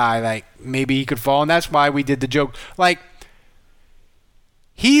he's a guy like maybe he could fall, and that's why we did the joke. Like,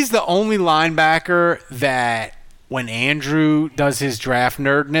 he's the only linebacker that when Andrew does his draft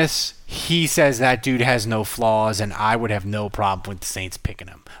nerdness, he says that dude has no flaws, and I would have no problem with the Saints picking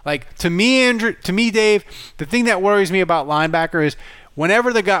him. Like, to me, Dave, the thing that worries me about linebacker is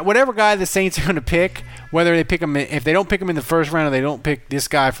whatever guy the Saints are going to pick, whether they pick him, if they don't pick him in the first round or they don't pick this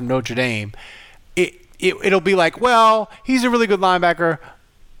guy from Notre Dame, it'll be like, well, he's a really good linebacker,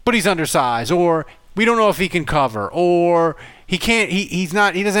 but he's undersized, or we don't know if he can cover, or he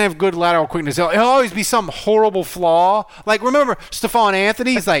doesn't have good lateral quickness. He'll always be some horrible flaw. Like, remember Stephon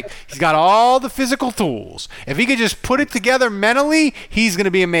Anthony? He's got all the physical tools. If he could just put it together mentally, he's going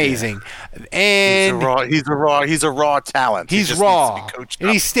to be amazing. Yeah. And he's a raw talent. He's raw, and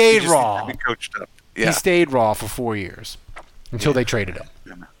he stayed raw. Needs to be coached up. Yeah. He stayed raw for 4 years until they traded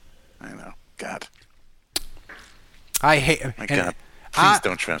him. I know. God. I hate. My God. Please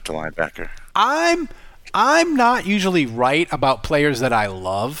don't draft a linebacker. I'm not usually right about players that I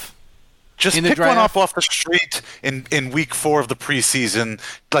love. Just pick one up off the street in week 4 of the preseason,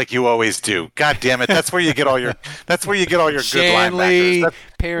 like you always do. God damn it! That's where you get all your good linebackers.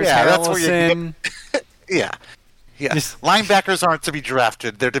 Paris Harrelson. Yeah. Linebackers aren't to be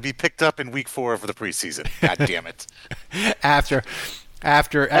drafted; they're to be picked up in week 4 of the preseason. God damn it!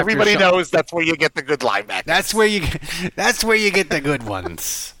 After everybody knows that's where you get the good linebackers. That's where you get the good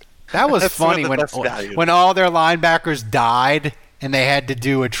ones. That was funny when all their linebackers died and they had to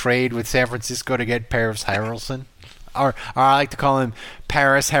do a trade with San Francisco to get Paris Harrelson. Or I like to call him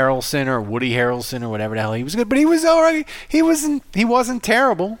Paris Harrelson or Woody Harrelson or whatever the hell. He was good, but he was all right. He wasn't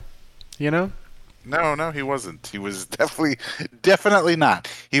terrible, you know? No, he wasn't. He was definitely not.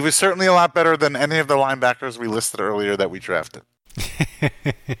 He was certainly a lot better than any of the linebackers we listed earlier that we drafted.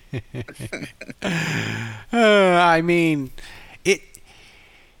 I mean,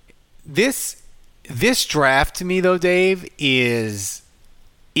 This draft to me though, Dave, it's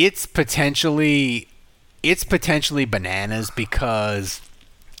potentially bananas because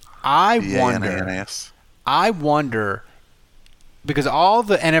I wonder because all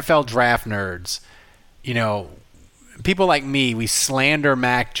the NFL draft nerds, you know, people like me, we slander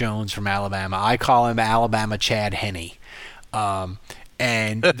Mac Jones from Alabama. I call him Alabama Chad Henne.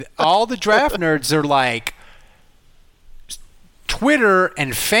 And all the draft nerds are like, Twitter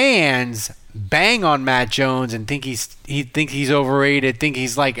and fans bang on Matt Jones and think he's overrated, think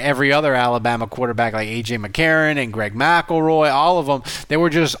he's like every other Alabama quarterback like A.J. McCarron and Greg McElroy, all of them. They were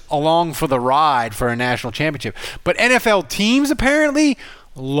just along for the ride for a national championship. But NFL teams apparently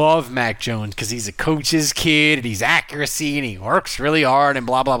love Mac Jones because he's a coach's kid and he's accuracy and he works really hard and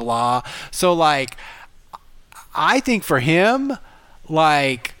blah, blah, blah. So, like, I think for him,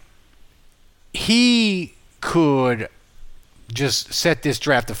 like, he could just set this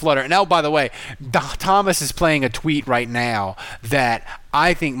draft to flutter. Now, by the way, Thomas is playing a tweet right now that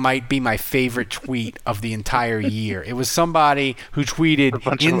I think might be my favorite tweet of the entire year. It was somebody who tweeted a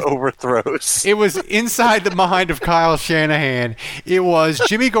bunch of overthrows. It was inside the mind of Kyle Shanahan. It was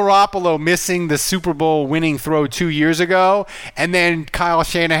Jimmy Garoppolo missing the Super Bowl winning throw 2 years ago, and then Kyle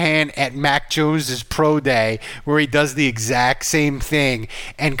Shanahan at Mac Jones's pro day where he does the exact same thing.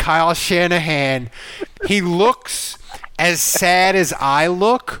 And Kyle Shanahan, he looks as sad as I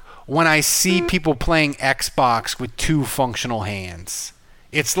look when I see people playing Xbox with 2 functional hands.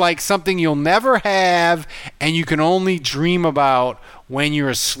 It's like something you'll never have and you can only dream about when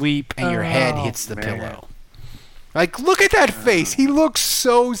you're asleep and your head hits the pillow. Like, look at that face. He looks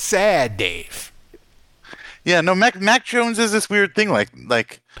so sad, Dave. Yeah, no, Mac Jones is this weird thing.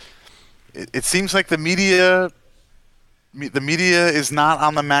 Like it seems like the media is not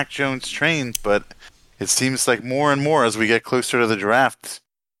on the Mac Jones train, but it seems like more and more as we get closer to the draft,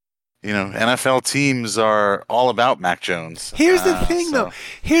 you know, NFL teams are all about Mac Jones. Here's the thing,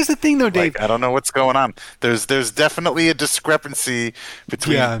 though, Dave. I don't know what's going on. There's definitely a discrepancy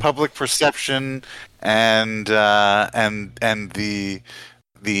between public perception and the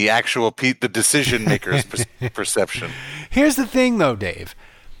actual the decision makers' perception. Here's the thing, though, Dave.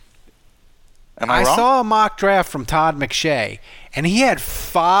 I saw a mock draft from Todd McShay, and he had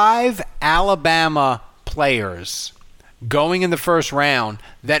 5 Alabama players going in the first round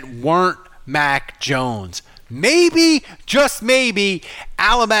that weren't Mac Jones. Maybe, just maybe,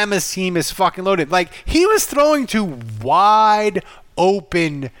 Alabama's team is fucking loaded. Like, he was throwing to wide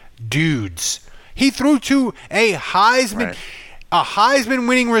open dudes. He threw to a Heisman. Right. a Heisman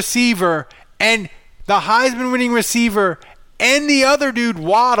winning receiver and the Heisman winning receiver and the other dude,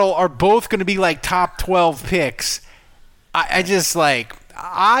 Waddle, are both going to be like top 12 picks. I just like,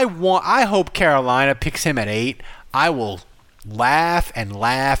 I hope Carolina picks him at 8. I will laugh and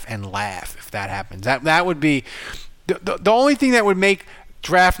laugh and laugh if that happens. That would be the only thing that would make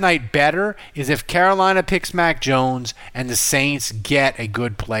draft night better is if Carolina picks Mac Jones and the Saints get a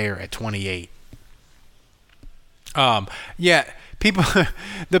good player at 28. People,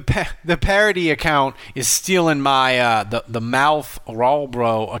 the parody account is stealing my the mouth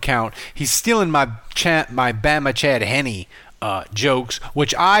Rawlbro account. He's stealing my Bama Chad Henne jokes,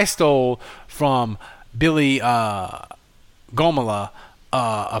 which I stole from Billy Gomala,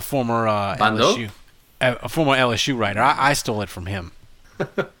 a former LSU writer. I stole it from him.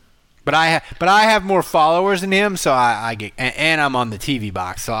 But I have more followers than him, so I get, and I'm on the TV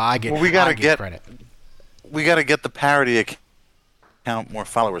box, so I get. Well, we gotta get credit. We got to get the parody account more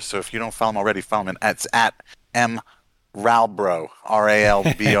followers. So if you don't follow him already, follow him. It's at M Ralbro,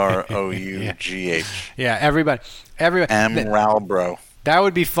 RALBROUGH. Yeah, everybody. M Ralbro. That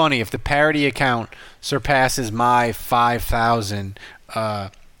would be funny if the parody account surpasses my 5,000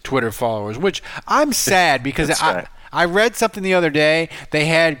 Twitter followers, which I'm sad because I read something the other day. They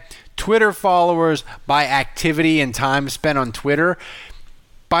had Twitter followers by activity and time spent on Twitter.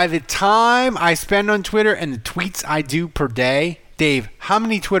 By the time I spend on Twitter and the tweets I do per day, Dave, how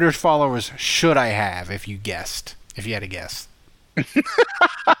many Twitter followers should I have if you had to guess?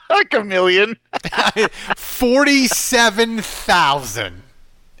 Like 1 million. 47,000.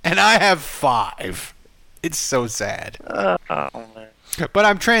 And I have 5. It's so sad. Oh, man. But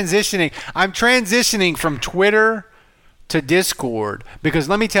I'm transitioning from Twitter to Discord because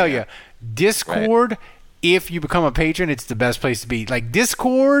let me tell you, Discord, if you become a patron, it's the best place to be. Like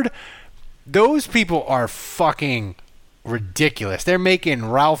Discord, those people are fucking ridiculous. They're making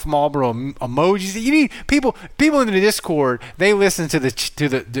Ralph Marlboro emojis. You need people in the Discord. They listen to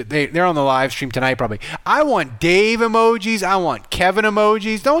they're on the live stream tonight probably. I want Dave emojis. I want Kevin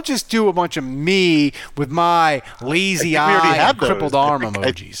emojis. Don't just do a bunch of me with my lazy eye and crippled arm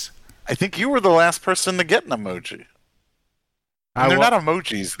emojis. I think you were the last person to get an emoji. They're not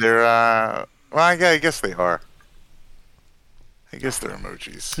emojis. They're well, I guess they are. I guess they're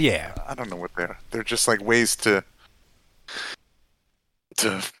emojis. Yeah. I don't know what they are. They're just like ways to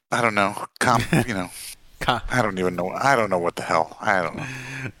I don't know, I don't even know. I don't know what the hell. I don't know.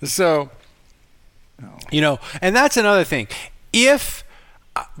 So, and that's another thing. If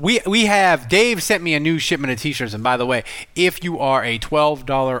we have Dave sent me a new shipment of T-shirts, and by the way, if you are a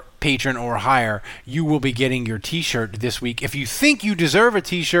 $12 patron or higher, you will be getting your T-shirt this week. If you think you deserve a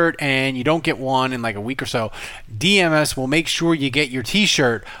T-shirt and you don't get one in like a week or so, DMS will make sure you get your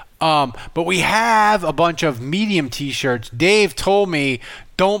T-shirt. But we have a bunch of medium T-shirts. Dave told me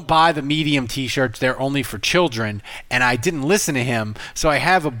don't buy the medium T-shirts. They're only for children. And I didn't listen to him. So I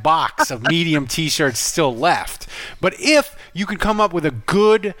have a box of medium T-shirts still left. But if you could come up with a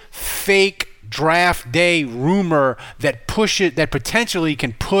good fake draft day rumor that potentially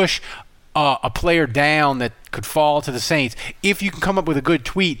can push a player down that could fall to the Saints, if you can come up with a good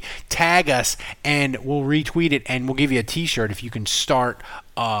tweet, tag us and we'll retweet it and we'll give you a T-shirt if you can start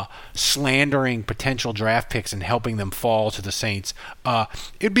slandering potential draft picks and helping them fall to the Saints.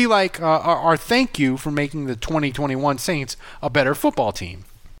 It'd be like our thank you for making the 2021 Saints a better football team.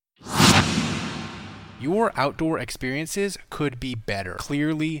 Your outdoor experiences could be better,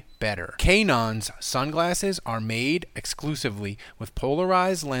 clearly better. Kanon's sunglasses are made exclusively with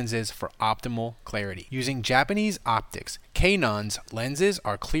polarized lenses for optimal clarity. Using Japanese optics, Kanon's lenses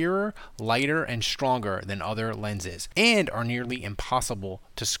are clearer, lighter, and stronger than other lenses, and are nearly impossible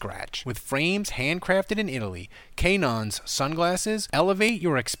to scratch. With frames handcrafted in Italy, Kanon's sunglasses elevate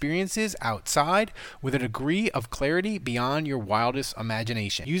your experiences outside with a degree of clarity beyond your wildest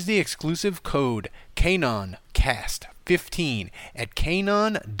imagination. Use the exclusive code KANONCAST15 at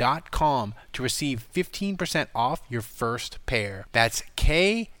kanon.com to receive 15% off your first pair. That's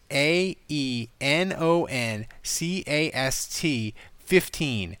KAENONCAST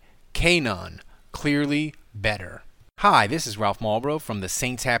 15. Kanon. Clearly better. Hi, this is Ralph Marlboro from the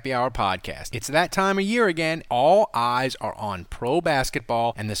Saints Happy Hour podcast. It's that time of year again. All eyes are on pro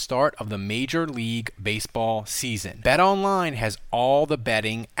basketball and the start of the Major League Baseball season. BetOnline has all the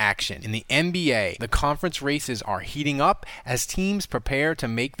betting action. In the NBA, the conference races are heating up as teams prepare to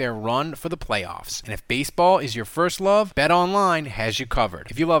make their run for the playoffs. And if baseball is your first love, BetOnline has you covered.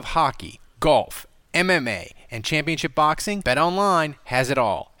 If you love hockey, golf, MMA, and championship boxing, BetOnline has it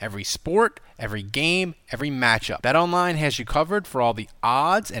all. Every sport, every game, every matchup. BetOnline has you covered for all the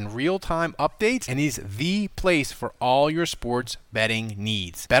odds and real-time updates and is the place for all your sports betting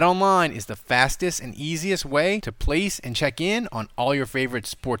needs. BetOnline is the fastest and easiest way to place and check in on all your favorite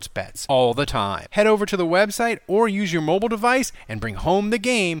sports bets all the time. Head over to the website or use your mobile device and bring home the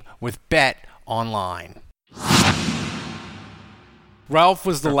game with BetOnline. Ralph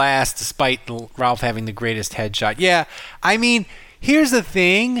was the last, despite Ralph having the greatest headshot. Yeah, I mean, here's the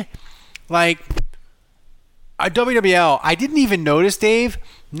thing. Like, at WWL, I didn't even notice, Dave.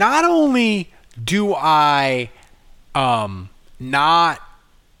 Not only do I not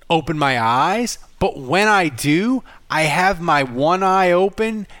open my eyes, but when I do, I have my one eye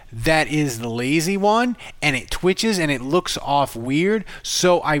open that is the lazy one, and it twitches and it looks off weird.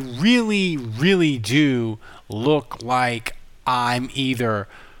 So I really, really do look like I'm either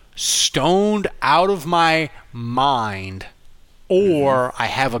stoned out of my mind or I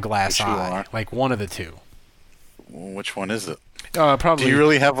have a glass eye. Like one of the two. Which one is it? Probably. Do you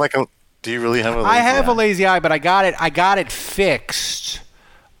really have a lazy I have a lazy eye, but I got it fixed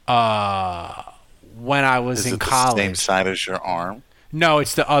when I was in college. The same side as your arm? No,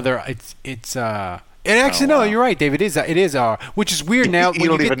 it's the other. No, you're right, Dave. It is which is weird now. You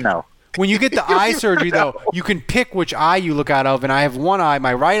don't even know. When you get the eye surgery, though, you can pick which eye you look out of, and I have one eye,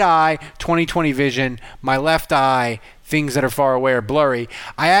 my right eye, 20/20 vision, my left eye, things that are far away are blurry.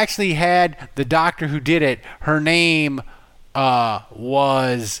 I actually had the doctor who did it, her name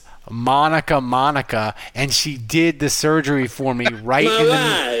was Monica, and she did the surgery for me right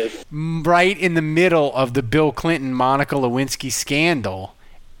in the middle of the Bill Clinton Monica Lewinsky scandal.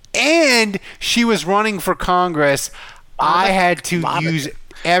 And she was running for Congress. I had to use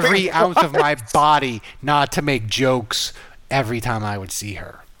every ounce of my body not to make jokes every time I would see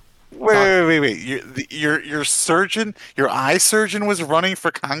her. Wait. Your surgeon, your eye surgeon was running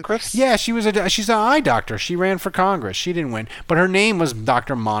for Congress? Yeah, she's an eye doctor. She ran for Congress. She didn't win. But her name was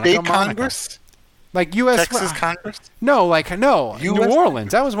Dr. Monica. Congress? Like U.S. Texas Congress? No, New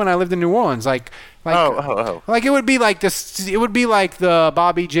Orleans. That was when I lived in New Orleans. Like it would be like this. It would be like the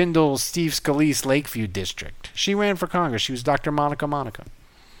Bobby Jindal, Steve Scalise Lakeview district. She ran for Congress. She was Dr. Monica.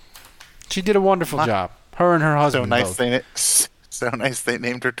 She did a wonderful job. Her and her husband. So nice they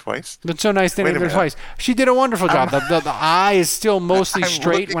named her twice. That's so nice they named her twice. She did a wonderful job. The eye is still mostly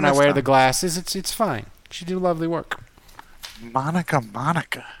straight when I wear the glasses. It's fine. She did lovely work. Monica.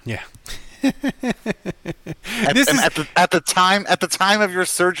 Yeah. At the time of your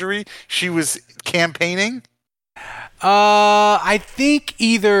surgery, she was campaigning? I think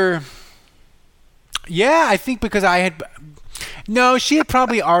either. Yeah, I think because I had. No, she had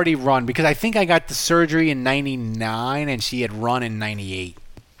probably already run because I think I got the surgery in 99 and she had run in 98.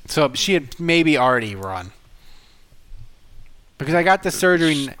 So she had maybe already run. Because I got the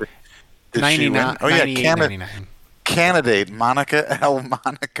surgery in 99. Oh, yeah, 99. Candidate Monica L.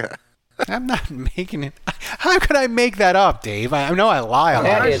 Monica. I'm not making it. How could I make that up, Dave? I know I lie a lot.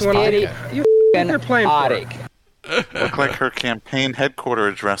 That is you're playing Arctic. Looked like her campaign headquarter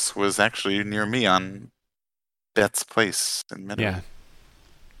address was actually near me on Bet's Place in Minnesota. Yeah.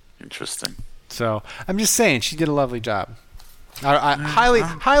 Interesting. So I'm just saying she did a lovely job. I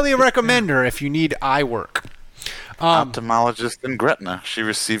highly recommend her if you need eye work. Ophthalmologist in Gretna. She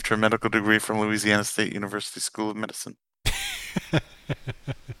received her medical degree from Louisiana State University School of Medicine.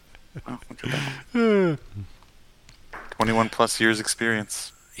 Oh, look at that. 21 plus years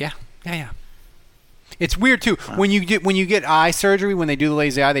experience. Yeah. It's weird too. When you get eye surgery, when they do the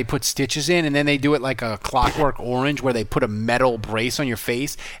lazy eye, they put stitches in, and then they do it like a Clockwork Orange, where they put a metal brace on your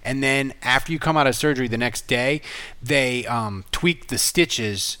face, and then after you come out of surgery the next day, they tweak the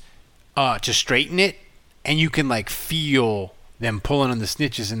stitches to straighten it, and you can like feel them pulling on the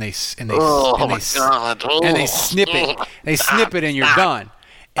stitches, and they snip it. They snip it, and you're done.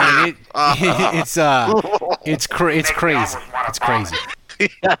 And it's crazy. It's crazy.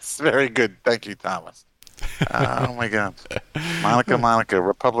 Yes, very good. Thank you, Thomas. Oh my God, Monica,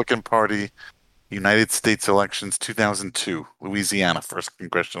 Republican Party, United States elections, 2002, Louisiana, first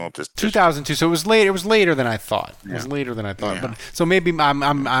congressional district. 2002. So it was late. It was later than I thought. Yeah. But so maybe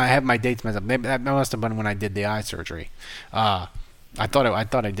I have my dates messed up. Maybe that must have been when I did the eye surgery. I thought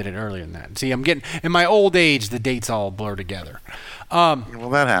I did it earlier than that. See, I'm getting in my old age, the dates all blur together.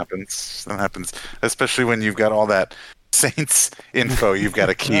 Well, that happens. Especially when you've got all that Saints info you've got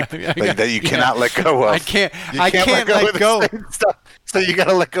to keep that you cannot let go of. I can't let go. So you got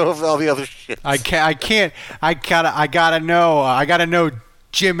to let go of all the other shit. I gotta know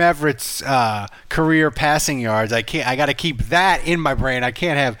Jim Everett's career passing yards. I got to keep that in my brain. I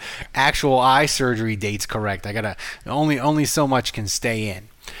can't have actual eye surgery dates correct. I got to only so much can stay in.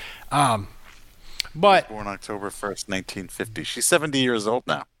 But born October 1st, 1950. She's 70 years old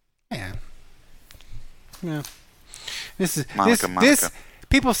now. Yeah. This is Monica. this.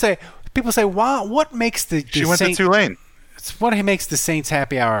 People say, wow, what makes the she went to Tulane. What makes the Saints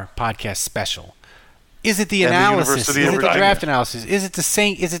Happy Hour podcast special? Is it the And analysis? The Is it the Virginia. draft analysis? Is it the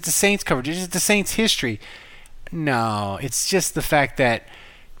Saints coverage? Is it the Saints history? No, it's just the fact that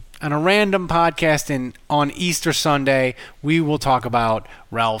on a random podcast on Easter Sunday, we will talk about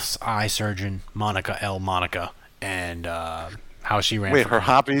Ralph's eye surgeon, Monica, and how she ran. Wait, her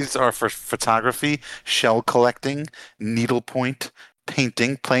hobbies are for photography, shell collecting, needlepoint,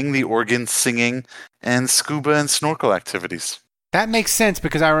 painting, playing the organ, singing, and scuba and snorkel activities. That makes sense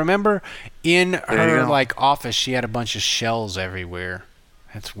because I remember in her office she had a bunch of shells everywhere.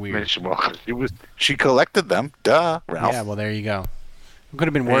 That's weird. She collected them. Duh, Ralph. Yeah, well there you go. It could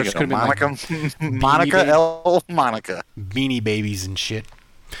have been worse. Could have been Monica L. Monica. Beanie Babies and shit.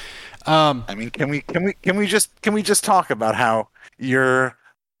 I mean, can we just talk about how your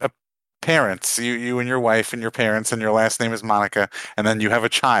parents, you and your wife and your parents, and your last name is Monica, and then you have a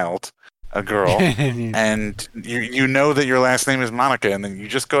child, a girl, and you know that your last name is Monica, and then you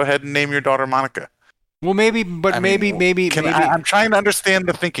just go ahead and name your daughter Monica. Well, maybe I'm trying to understand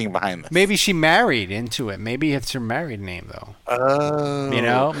the thinking behind this. Maybe she married into it. Maybe it's her married name though.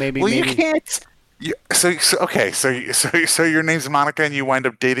 Oh, maybe. Well, maybe. you can't. So your name's Monica, and you wind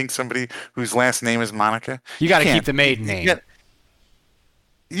up dating somebody whose last name is Monica. You got to keep the maiden name.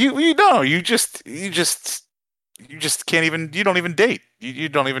 You just can't even. You don't even date. You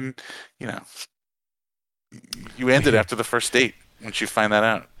don't even. You ended after the first date once you find that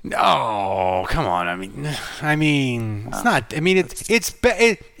out. No, come on. I mean, it's not. I mean, is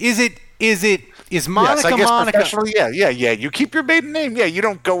Monica yes, I guess Monica? Professionally, yeah. You keep your maiden name. Yeah, you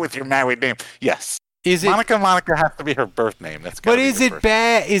don't go with your married name. Yes. Is it Monica has to be her birth name? That's. But is it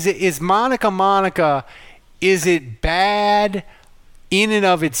bad? Is Monica? Is it bad in and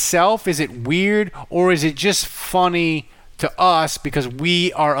of itself? Is it weird, or is it just funny to us because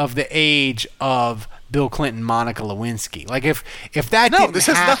we are of the age of Bill Clinton, Monica Lewinsky? Like if that didn't this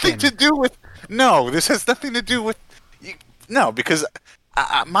has happen, nothing to do with. No, this has nothing to do with. No, because.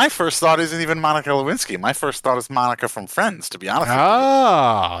 My first thought isn't even Monica Lewinsky. My first thought is Monica from Friends, to be honest with you.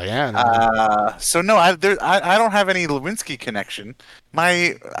 Oh, yeah. So no, I don't have any Lewinsky connection.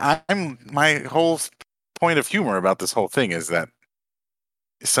 My whole point of humor about this whole thing is that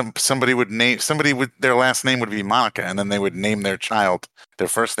somebody would their last name would be Monica, and then they would name their child their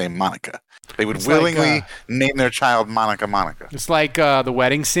first name Monica. They would willingly name their child Monica. It's like the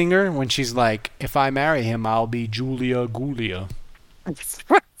Wedding Singer when she's like, "If I marry him, I'll be Julia Gulia."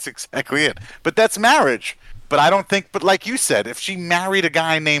 That's exactly it. But that's marriage. But I don't think. But like you said, if she married a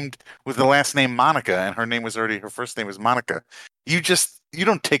guy named with the last name Monica, and her first name was Monica, you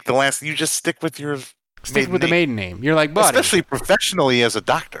don't take the last. You just stick with your. The maiden name. You're like, buddy. Especially professionally as a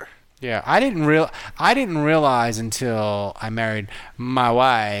doctor. Yeah, I didn't realize until I married my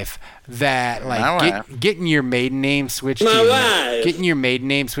wife that getting your maiden name switched to your married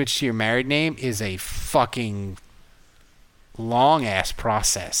name is a fucking long ass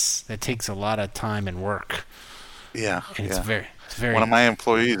process that takes a lot of time and work. Yeah, and it's very. One of my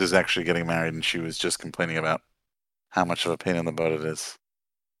employees is actually getting married, and she was just complaining about how much of a pain in the butt it is.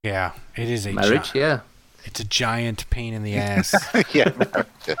 Yeah, it is a marriage. It's a giant pain in the ass. Yeah.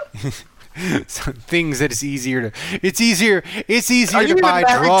 Things that it's easier to buy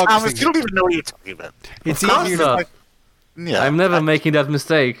drugs. Thomas, you don't even know what you're talking about. It's easier to. Yeah, I'm never making that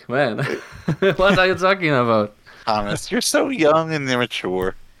mistake, man. What are you talking about? Thomas, you're so young and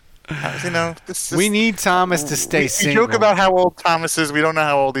immature. We need Thomas to stay single. You joke about how old Thomas is. We don't know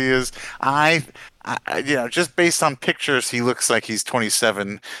how old he is. I just based on pictures, he looks like he's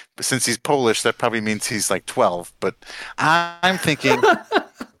 27. But since he's Polish, that probably means he's like 12. But I'm thinking.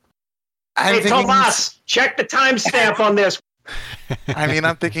 Hey, Tomas, check the timestamp on this. I mean,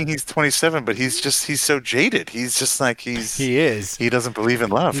 I'm thinking he's 27, but he's so jaded. He's just like he is. He doesn't believe in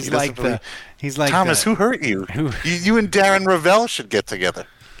love. He's like Thomas. Who hurt you? You and Darren Ravel should get together.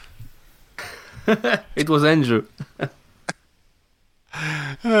 It was Andrew. That's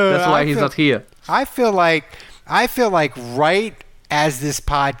why he's not here. I feel like right as this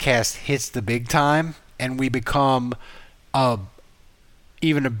podcast hits the big time and we become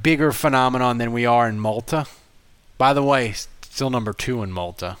even a bigger phenomenon than we are in Malta. By the way, still number 2 in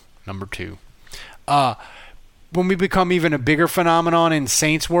Malta. Number 2. when we become even a bigger phenomenon in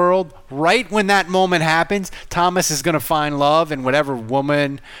Saints world, right when that moment happens, Thomas is going to find love in whatever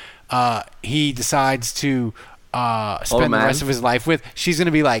woman he decides to spend the rest of his life with. She's going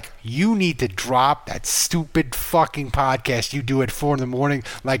to be like, you need to drop that stupid fucking podcast you do at 4 a.m.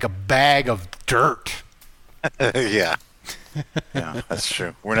 like a bag of dirt. Yeah. Yeah, that's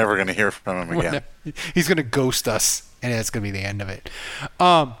true. We're never going to hear from him again. He's going to ghost us, and that's going to be the end of it.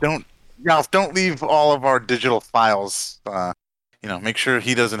 Ralph, don't leave all of our digital files. Make sure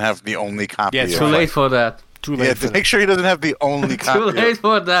he doesn't have the only copy. Yeah, it's too late for that. Too late. Yeah, make sure he doesn't have the only copy. Too late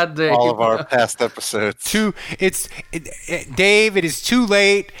for that, Dave. All of our past episodes. Dave, it is too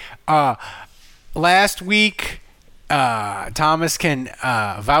late. Last week, Thomas can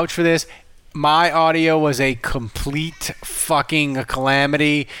vouch for this. My audio was a complete fucking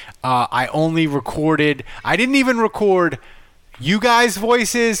calamity. I didn't even record you guys'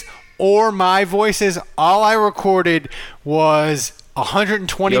 voices or my voices. All I recorded was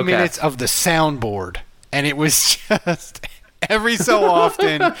 120 minutes of the soundboard. And it was just every so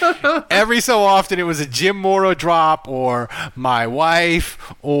often it was a Jim Mora drop or my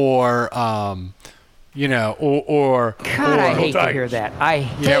wife or God, I hate to hear that. I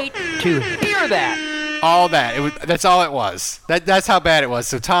hate to hear that. All that. That's all it was. That's how bad it was.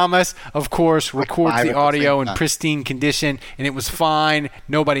 So Thomas, of course, records the audio in pristine condition, and it was fine.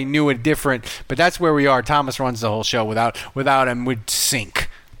 Nobody knew it different. But that's where we are. Thomas runs the whole show. Without him, we'd sink.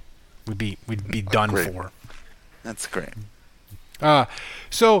 We'd be done for. That's great.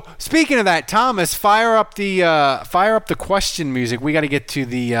 So speaking of that, Thomas, fire up the question music. We got to get to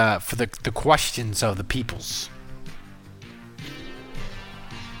the questions of the peoples.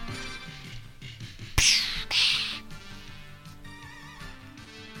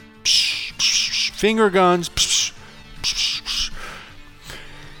 Finger guns.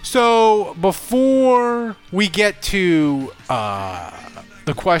 So before we get to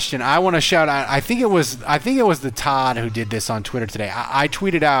the question, I want to shout out. I think it was the Todd who did this on Twitter today. I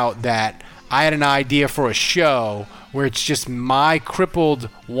tweeted out that I had an idea for a show where it's just my crippled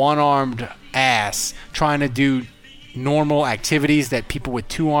one-armed ass trying to do normal activities that people with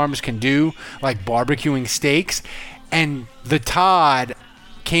two arms can do, like barbecuing steaks. And the Todd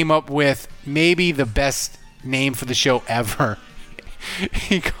came up with maybe the best name for the show ever.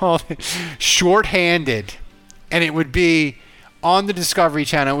 He called it Short-Handed, and it would be on the Discovery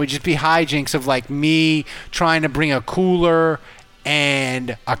Channel. It would just be hijinks of like me trying to bring a cooler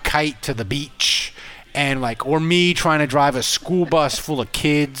and a kite to the beach, and or me trying to drive a school bus full of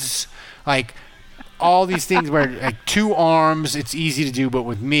kids, like all these things where like two arms, it's easy to do, but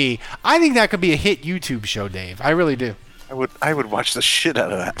with me, I think that could be a hit YouTube show, Dave. I really do. I would watch the shit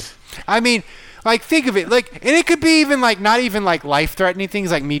out of that. I mean, think of it, and it could be even not even life-threatening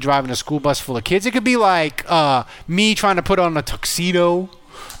things like me driving a school bus full of kids. It could be me trying to put on a tuxedo,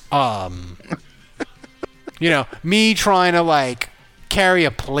 me trying to carry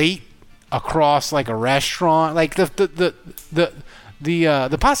a plate across a restaurant.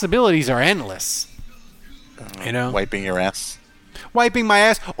 The possibilities are endless. Wiping your ass. Wiping my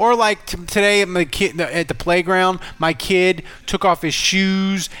ass, or today at the playground, my kid took off his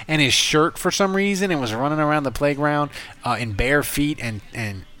shoes and his shirt for some reason and was running around the playground in bare feet and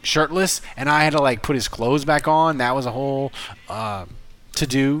shirtless, and I had to put his clothes back on. That was a whole to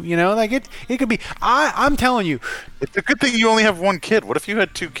do, it could be. I'm telling you, it's a good thing you only have one kid. What if you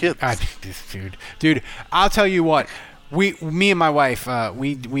had two kids? Dude, I'll tell you what. Me and my wife,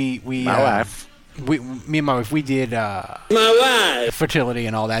 we did fertility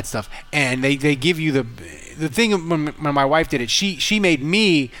and all that stuff, and they give you the thing. When my wife did it, she made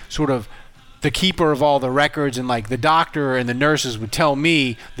me sort of the keeper of all the records, and the doctor and the nurses would tell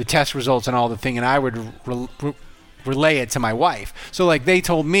me the test results and all the thing, and I would relay it to my wife. So they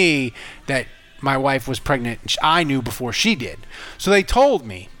told me that my wife was pregnant. I knew before she did, so they told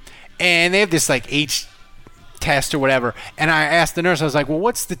me, and they have this H test or whatever, and I asked the nurse, I was like, well,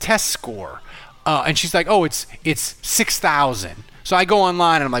 what's the test score? And she's like, oh, it's 6,000. So I go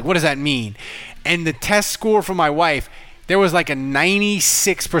online and I'm like, what does that mean? And the test score for my wife, there was a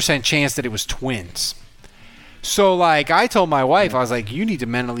 96% chance that it was twins. So I told my wife, I was like, you need to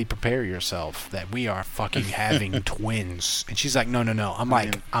mentally prepare yourself that we are fucking having twins. And she's like, no. I'm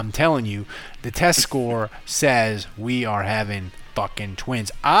like, I'm telling you, the test score says we are having fucking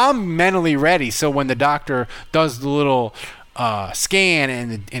twins. I'm mentally ready. So when the doctor does the little scan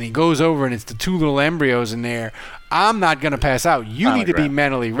and he goes over and it's the two little embryos in there, I'm not gonna pass out. You need to be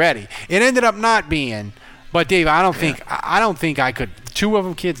mentally ready. It ended up not being, but Dave, I don't think I could. Two of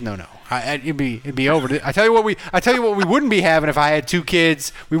them kids, no. It'd be over. I tell you what we wouldn't be having if I had two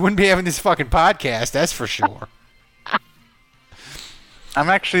kids. We wouldn't be having this fucking podcast. That's for sure. I'm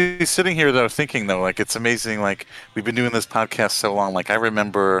actually sitting here though, thinking though, like it's amazing. Like we've been doing this podcast so long. Like I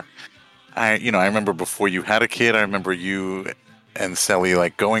remember before you had a kid. I remember you and Sally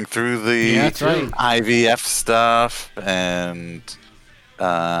like going through the that's right. IVF stuff and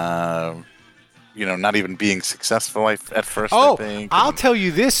not even being successful at first. Oh, I think. I'll tell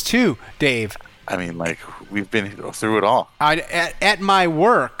you this too, Dave. I mean, like we've been through it all. At my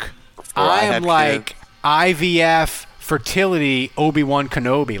work, I am like IVF, fertility, Obi-Wan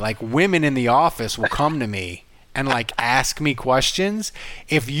Kenobi. Like women in the office will come to me and like ask me questions.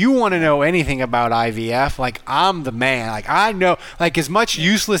 If you want to know anything about IVF, like I'm the man. Like I know like as much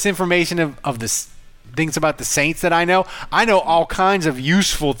useless information of the things about the Saints that I know all kinds of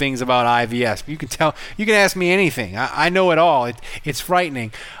useful things about IVF. You can ask me anything. I know it all. It's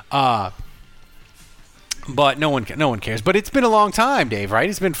frightening. But no one cares. But it's been a long time, Dave, right?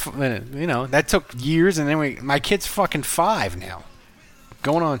 It's been, that took years, and then my kid's fucking 5 now.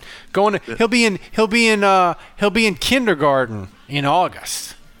 He'll be in kindergarten in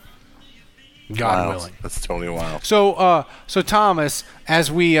August. God willing. That's totally wild. So Thomas,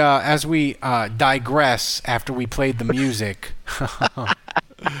 as we digress after we played the music,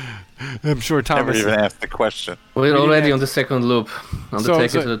 I'm sure Thomas never even asked the question. We're already on the second loop.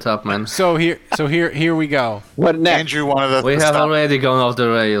 Take it to the top, man. So here we go. What next? Andrew wanted us. We have already gone off the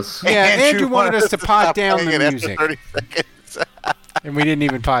rails. Yeah, Andrew wanted us to pot down the music. 30 seconds. And we didn't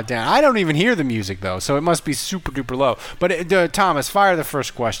even pot down. I don't even hear the music though, so it must be super duper low. But Thomas, fire the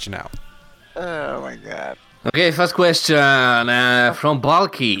first question out. Oh my God. Okay, first question from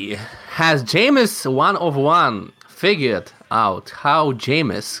Balky. Has Jameis 1 of 1 figured out how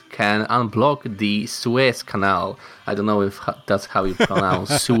Jameis can unblock the Suez Canal? I don't know if that's how you pronounce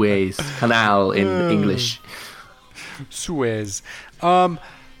Suez Canal in English. Suez. I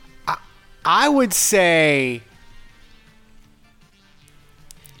would say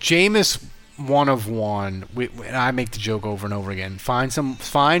Jameis 1 of 1. And I make the joke over and over again. Find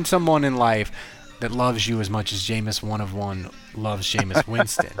someone in life that loves you as much as Jameis 1 of 1 loves Jameis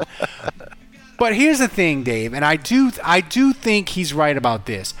Winston. But here's the thing, Dave, and I do think he's right about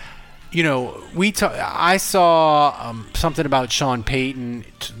this. I saw something about Sean Payton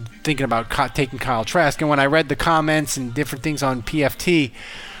thinking about taking Kyle Trask, and when I read the comments and different things on PFT,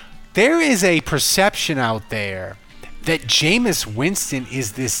 there is a perception out there that Jameis Winston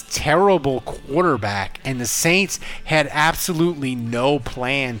is this terrible quarterback, and the Saints had absolutely no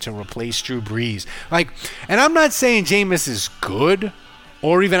plan to replace Drew Brees. And I'm not saying Jameis is good,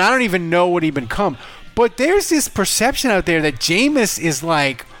 or even I don't even know what he become, but there's this perception out there that Jameis is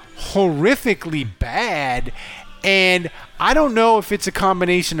like horrifically bad, and I don't know if it's a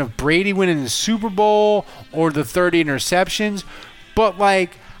combination of Brady winning the Super Bowl or the 30 interceptions, but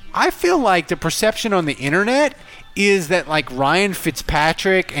like I feel like the perception on the internet is that like Ryan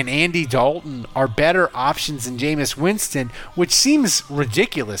Fitzpatrick and Andy Dalton are better options than Jameis Winston, which seems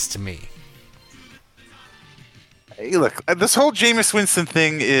ridiculous to me. Hey, look, this whole Jameis Winston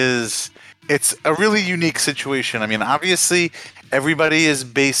thing it's a really unique situation. I mean, obviously, everybody is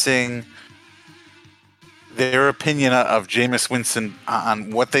basing their opinion of Jameis Winston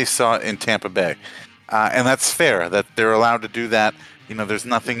on what they saw in Tampa Bay. And that's fair, that they're allowed to do that. There's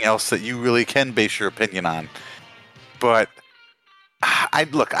nothing else that you really can base your opinion on. But I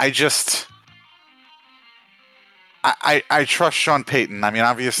trust Sean Payton. I mean,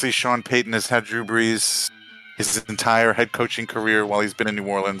 obviously, Sean Payton has had Drew Brees his entire head coaching career while he's been in New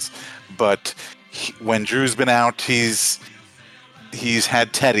Orleans. But when Drew's been out, he's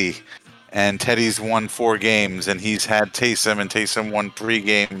had Teddy, and Teddy's won 4 games, and he's had Taysom, and Taysom won 3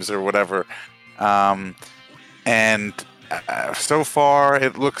 games or whatever. And so far,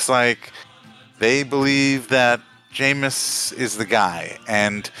 it looks like they believe that Jameis is the guy,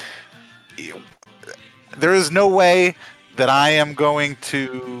 and there is no way that I'm going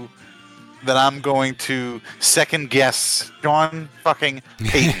to second guess Sean fucking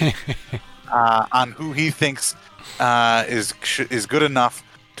Payton on who he thinks is good enough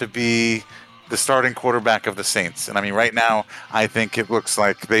to be the starting quarterback of the Saints. And I mean, right now, I think it looks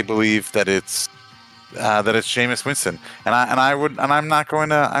like they believe that it's Jameis Winston,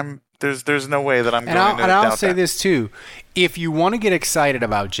 There's no way that I'm going to doubt that. And I'll say this too. If you want to get excited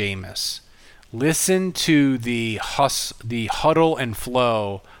about Jameis, listen to the Huddle and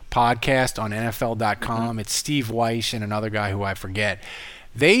Flow podcast on NFL.com. Mm-hmm. It's Steve Weish and another guy who I forget.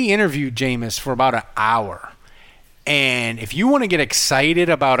 They interviewed Jameis for about an hour. And if you want to get excited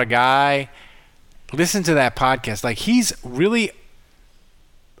about a guy, listen to that podcast. Like, he's really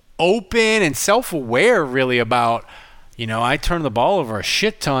open and self-aware really about, I turn the ball over a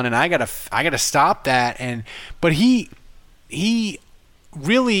shit ton, and I gotta stop that. But he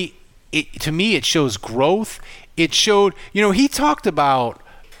really, to me, it shows growth. It showed, he talked about,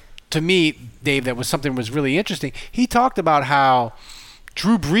 to me, Dave, that was something was really interesting. He talked about how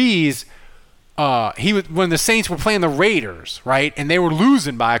Drew Brees, when the Saints were playing the Raiders, right, and they were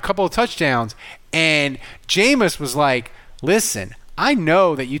losing by a couple of touchdowns, and Jameis was like, listen, I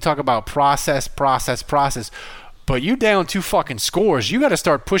know that you talk about process, but you down 2 fucking scores. You got to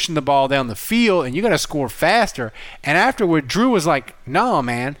start pushing the ball down the field, and you got to score faster. And afterward, Drew was like, no,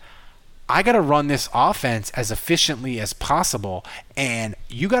 man, I got to run this offense as efficiently as possible, and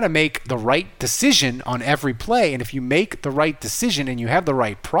you got to make the right decision on every play. And if you make the right decision and you have the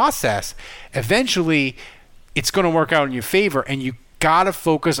right process, eventually it's going to work out in your favor, and you got to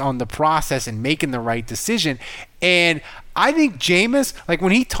focus on the process and making the right decision. And I think Jameis, like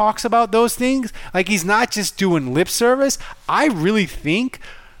when he talks about those things, like he's not just doing lip service. I really think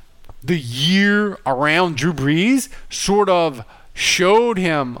the year around Drew Brees sort of showed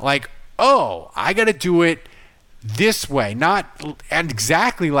him like, oh, I got to do it this way. Not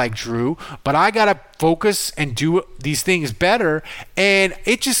exactly like Drew, but I got to focus and do these things better. And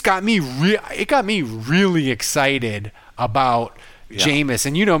it just got me really excited about Jameis.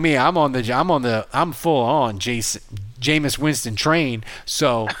 And you know me, I'm full on Jameis Winston train.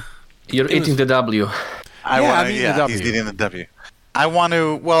 So you're eating the W. I'm eating the W. He's eating the W. I want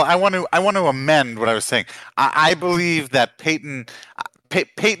to amend what I was saying. I believe that Peyton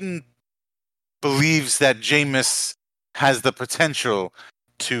believes that Jameis has the potential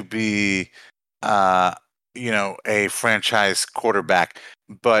to be, a franchise quarterback.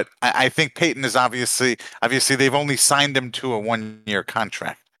 But I think Peyton is obviously they've only signed him to a 1-year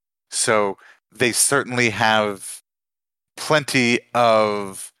contract. So they certainly have plenty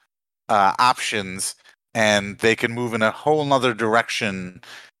of options, and they can move in a whole nother direction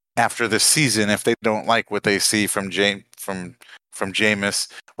after the season if they don't like what they see from Jameis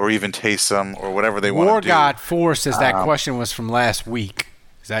or even Taysom or whatever they want to do. War God Force says that question was from last week.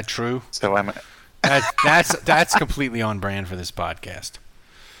 Is that true? So that's completely on brand for this podcast.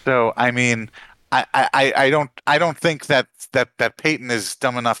 So I mean, I don't think that Peyton is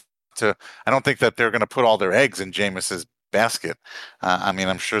dumb enough to. I don't think that they're going to put all their eggs in Jameis's basket. I mean,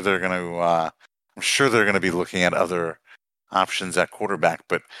 I'm sure they're going to be looking at other options at quarterback.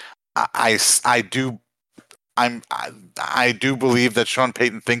 But I do believe that Sean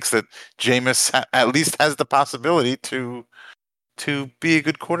Payton thinks that Jameis at least has the possibility to be a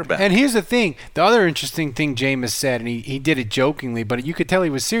good quarterback. And here's the thing. The other interesting thing Jameis said, and he did it jokingly, but you could tell he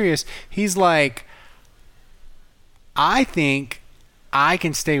was serious. He's like, I think I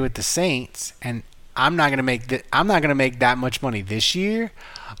can stay with the Saints, and I'm not gonna make that much money this year,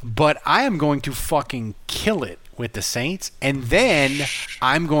 but I am going to fucking kill it with the Saints, and then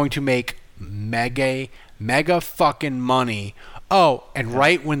I'm going to make mega fucking money. Oh, and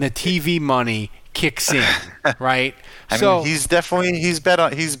right when the TV money kicks in, right? I mean, he's bet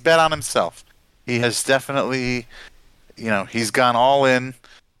on himself. He has definitely, he's gone all in,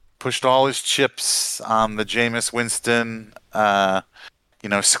 pushed all his chips on the Jameis Winston,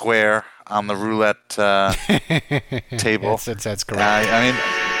 square on the roulette table. That's correct. I mean,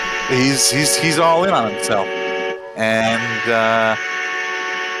 he's all in on himself, and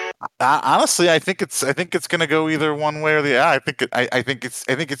honestly, I think it's going to go either one way or the other. I think it's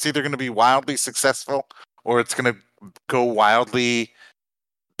either going to be wildly successful or it's going to go wildly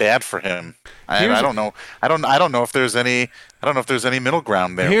bad for him. I don't know. I don't know if there's any middle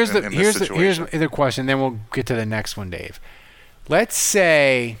ground there. Here's the question. Then we'll get to the next one, Dave. Let's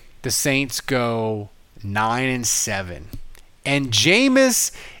say the Saints go 9-7, and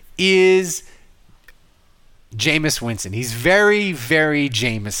Jameis is Jameis Winston. He's very, very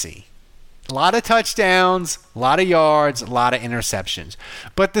Jameis-y. A lot of touchdowns, a lot of yards, a lot of interceptions.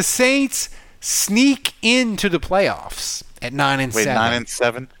 But the Saints sneak into the playoffs at 9-7. Wait,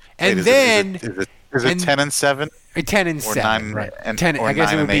 9-7? And Wait, then is it 10-7? 10-7, right? 10. Or I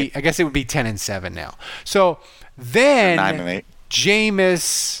guess 9-8. I guess it would be 10-7 now. So then 9-8.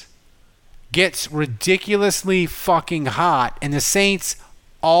 Jameis gets ridiculously fucking hot, and the Saints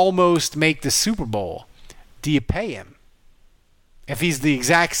almost make the Super Bowl. Do you pay him? If he's the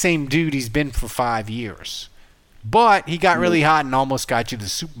exact same dude he's been for 5 years. But he got really hot and almost got you the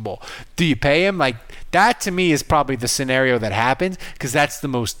Super Bowl. Do you pay him? Like, that to me is probably the scenario that happens because that's the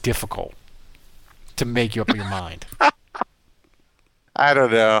most difficult to make you up your mind. I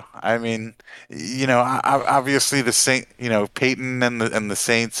don't know. I mean, obviously Peyton and the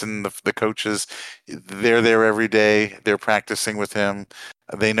Saints and the coaches, they're there every day. They're practicing with him.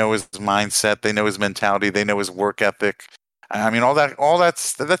 They know his mindset. They know his mentality. They know his work ethic. I mean, all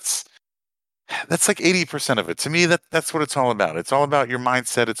that's that's like 80% of it. To me, that's what it's all about. It's all about your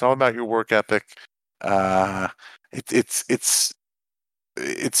mindset. It's all about your work ethic. It's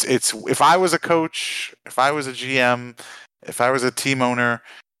if I was a coach, if I was a GM, if I was a team owner,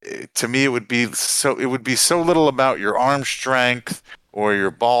 to me it would be so little about your arm strength or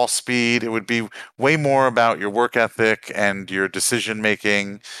your ball speed. It would be way more about your work ethic and your decision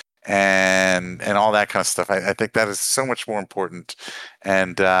making and all that kind of stuff. I think that is so much more important.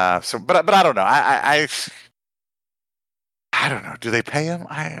 And but I don't know. I don't know. Do they pay him?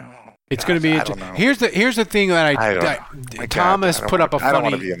 It's going to be interesting. Here's the thing that Thomas put up a funny. I don't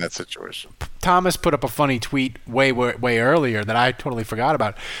want to be in that situation. Thomas put up a funny tweet way earlier that I totally forgot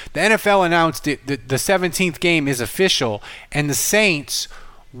about. The NFL announced the 17th game is official, and the Saints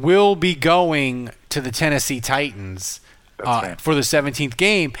will be going to the Tennessee Titans for the 17th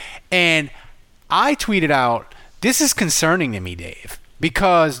game. And I tweeted out, "This is concerning to me, Dave,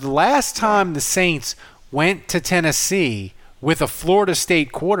 because the last time the Saints went to Tennessee with a Florida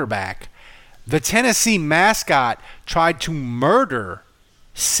State quarterback, the Tennessee mascot tried to murder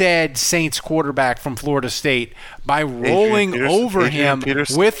said Saints quarterback from Florida State by rolling over him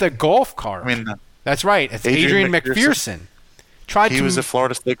with a golf cart." That's right. It's Adrian McPherson. He was a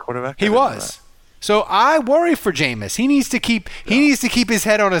Florida State quarterback? He was. So I worry for Jameis. He needs to keep his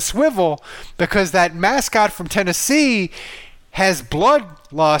head on a swivel because that mascot from Tennessee has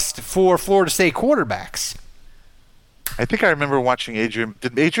bloodlust for Florida State quarterbacks. I think I remember watching Adrian.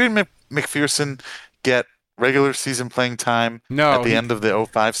 Did Adrian McPherson get regular season playing time at the end of the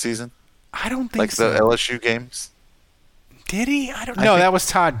 2005 season? I don't think so. Like the LSU games? Did he? I don't know. That was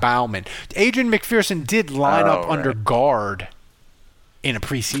Todd Bauman. Adrian McPherson did line up under guard in a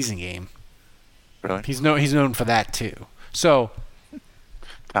preseason game. Really? He's known for that too. So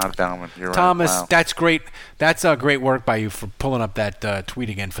Todd Bauman, you're Thomas, right. Wow. that's great. That's great work by you for pulling up that tweet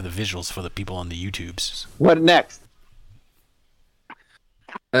again for the visuals for the people on the YouTubes. What next?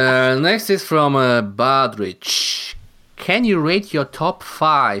 Next is from Badrich. Can you rate your top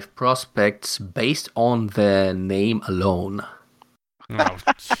 5 prospects based on the name alone? Oh.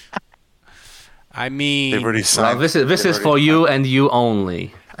 I mean, they've already signed. Well, this is for you and you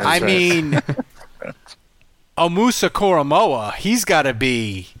only. I mean, Omusa Koromoa, he's got to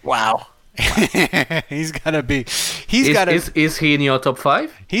be. Wow. He's got to be. Is he in your top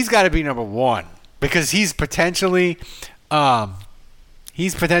 5? He's got to be number 1 because he's potentially.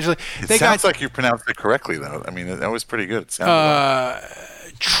 It sounds like you pronounced it correctly, though. I mean, that was pretty good. It sounded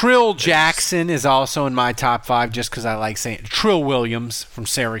Trill Jackson is also in my top 5 just because I like saying Trill Williams from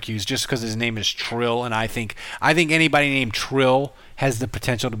Syracuse just because his name is Trill, and I think anybody named Trill has the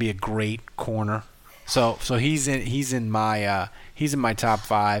potential to be a great corner. So he's in my top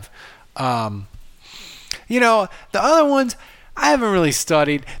 5. The other ones I haven't really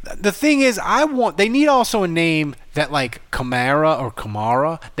studied. The thing is, they need also a name that like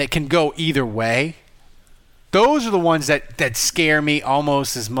Kamara that can go either way. Those are the ones that scare me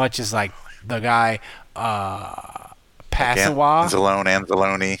almost as much as like the guy Passawa.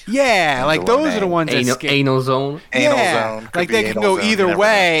 Anzalone. Yeah, like those are the ones that scare Anal zone. Yeah, like they can go either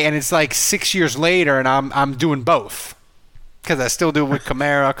way, and it's like 6 years later, and I'm doing both. Because I still do it with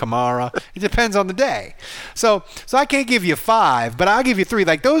Kamara. It depends on the day. So I can't give you 5, but I'll give you 3.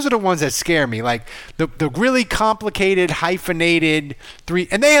 Like those are the ones that scare me. Like the really complicated hyphenated 3.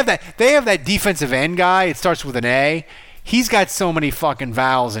 And they have that defensive end guy. It starts with an A. He's got so many fucking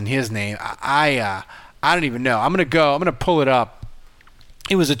vowels in his name. I don't even know. I'm gonna pull it up.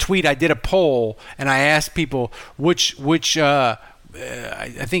 It was a tweet. I did a poll and I asked people which I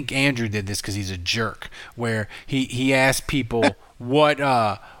think Andrew did this because he's a jerk, where he asked people what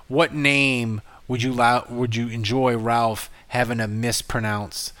name would you enjoy Ralph having a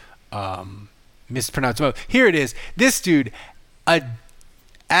mispronounced Here it is. This dude,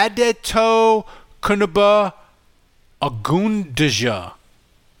 Adeto Kunuba Agundaja,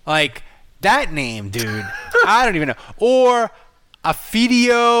 like that name, dude. I don't even know. Or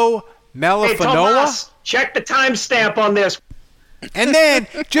Afidio Melifanoa. Hey, Tomas, check the timestamp on this. And then,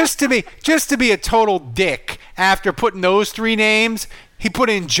 just to be a total dick, after putting those 3 names, he put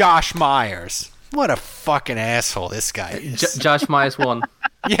in Josh Myers. What a fucking asshole this guy is. Josh Myers won.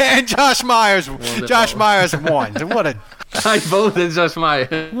 Yeah, and Josh Myers won. What a... I voted Josh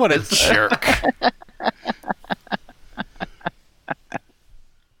Myers. What a jerk.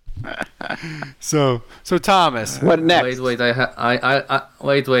 So Thomas. What next? Wait.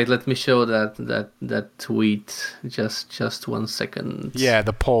 Wait. Let me show that tweet. Just 1 second. Yeah,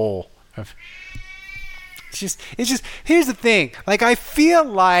 the poll. It's just. Here's the thing. Like I feel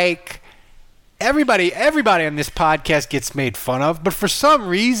like everybody on this podcast gets made fun of, but for some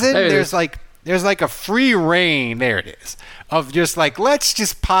reason there's like there's like a free reign. There it is. Of just like, let's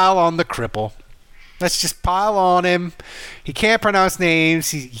just pile on the cripple. Let's just pile on him. He can't pronounce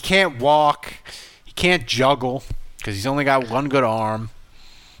names. He can't walk. He can't juggle because he's only got one good arm.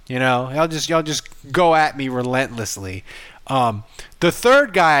 You know, y'all just go at me relentlessly. The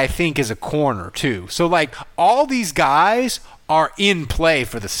third guy I think is a corner too. So like all these guys are in play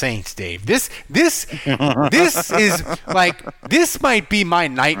for the Saints, Dave. This is like, this might be my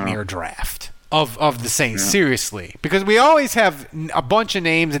nightmare draft of the Saints, seriously, because we always have a bunch of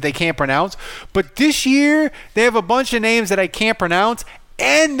names that they can't pronounce, but this year they have a bunch of names that I can't pronounce,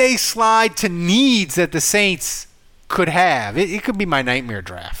 and they slide to needs that the Saints could have. It could be my nightmare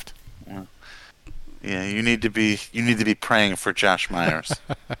draft. Yeah, you need to be praying for Josh Myers.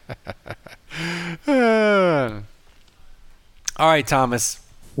 All right, Thomas.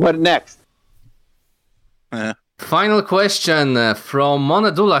 What next? Yeah. Final question from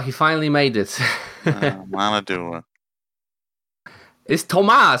Monadula. He finally made it. Monadula. Is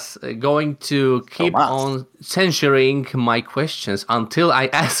Tomas going to keep on censoring my questions until I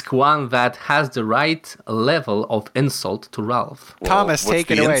ask one that has the right level of insult to Ralph? Well, Thomas,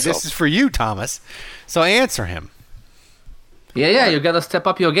 take it away. Insult? This is for you, Thomas. So answer him. Yeah, you got to step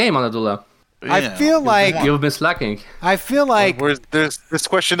up your game, Monadula. Yeah, I feel like you've been slacking. I feel like this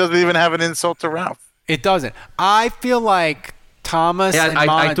question doesn't even have an insult to Ralph. It doesn't. I feel like Thomas and Monadula.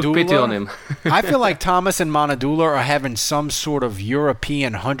 I took pity on him. I feel like Thomas and Monadula are having some sort of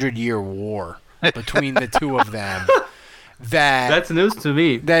European 100-year war between the two of them. That's news to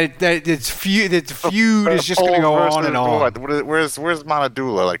me. That feud is just going to go on and on. Where's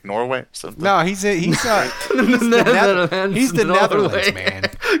Monadula? Like Norway or something? No, he's the Netherlands, man.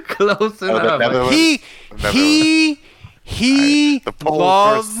 Close enough. He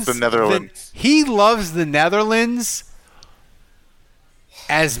loves the Netherlands. He loves the Netherlands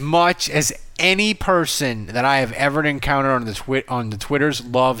as much as any person that I have ever encountered on the Twitters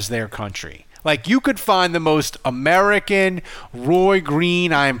loves their country. Like, you could find the most American, Roy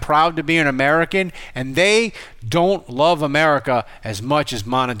Green, I am proud to be an American, and they don't love America as much as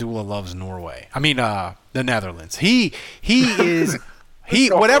Monadula loves Norway. I mean, the Netherlands. He is...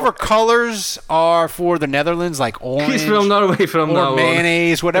 whatever colors are for the Netherlands, like orange, he's from Norway or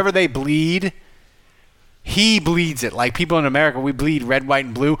mayonnaise, whatever they bleed, he bleeds it. Like people in America, we bleed red, white,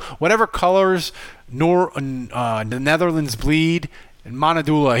 and blue. Whatever colors the Netherlands bleed, and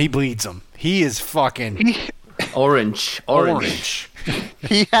Monadula, he bleeds them. He is fucking orange.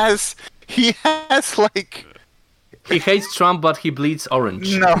 He has like. He hates Trump, but he bleeds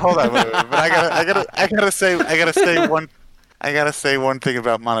orange. No, hold on, wait. But I gotta say one thing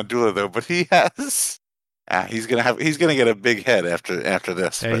about Monadula though. But he has, he's gonna get a big head after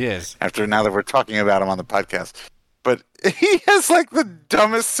this. Yeah, he is. Now that we're talking about him on the podcast, but he has like the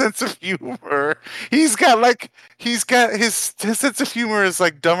dumbest sense of humor. He's got his sense of humor is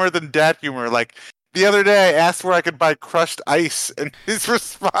like dumber than dad humor. Like the other day, I asked where I could buy crushed ice, and his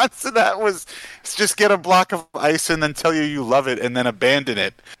response to that was just get a block of ice and then tell you love it and then abandon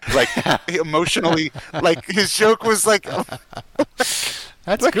it. Like emotionally, like his joke was like.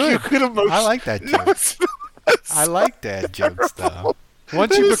 That's like good. I like that joke. I like dad jokes though.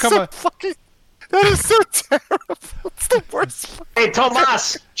 Once you become that is so terrible. It's the worst. Hey,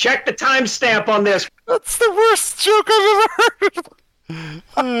 Tomas, check the timestamp on this. That's the worst joke I've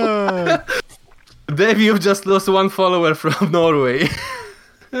ever heard. Dave, you've just lost one follower from Norway.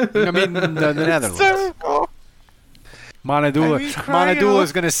 I mean, the Netherlands. Monadula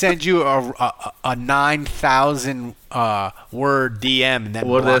is going to send you a 9,000 word DM and then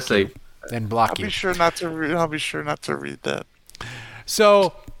block you. Then block you. I'll be sure not to read that.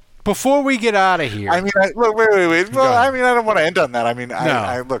 So. Before we get out of here, I mean, look, wait. Well, I mean, I don't want to end on that. I mean,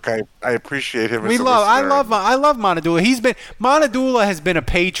 I appreciate him. I love Monadula. Monadula has been a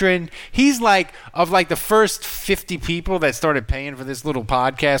patron. He's of the first 50 people that started paying for this little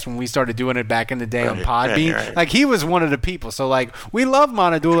podcast when we started doing it back in the day on Podbean. Right. Like he was one of the people. So we love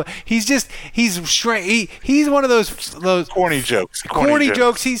Monadula. He's one of those corny jokes. Corny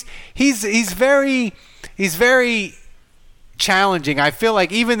jokes. He's very challenging. I feel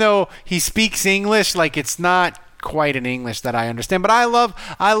like even though he speaks English, it's not quite an English that I understand. But I love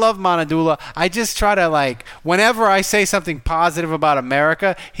Monadula. I just try to whenever I say something positive about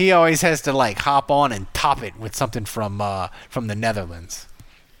America, he always has to hop on and top it with something from the Netherlands.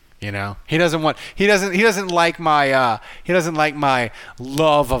 You know, he doesn't like my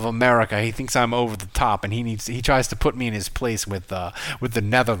love of America. He thinks I'm over the top, and he tries to put me in his place with the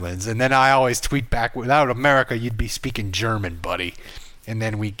Netherlands. And then I always tweet back, without America, you'd be speaking German, buddy. and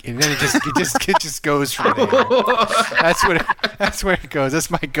then it just goes from there. That's where it goes.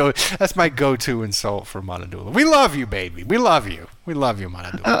 That's my go-to insult for Monadula. We love you, baby. We love you,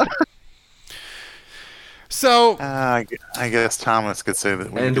 Monadula. So I guess Thomas could say that.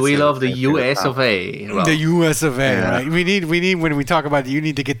 And we love the U.S. of A. Well, the U.S. of A. Right? We need when we talk about it, you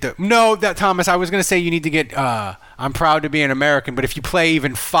need to get Thomas. I was going to say you need to get. I'm proud to be an American, but if you play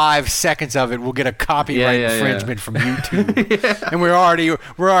even 5 seconds of it, we'll get a copyright infringement from YouTube. And we're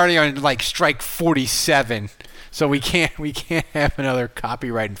already on like strike 47. So we can't have another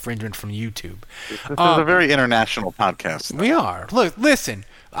copyright infringement from YouTube. This is a very international podcast. We are. Look, listen.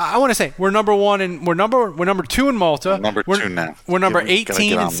 I want to say we're number 1 and we're number 2 in Malta. We're 2 now. We're number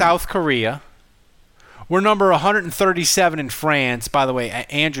 18 in South Korea. We're number 137 in France. By the way,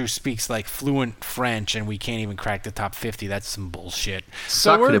 Andrew speaks like fluent French, and we can't even crack the top 50. That's some bullshit.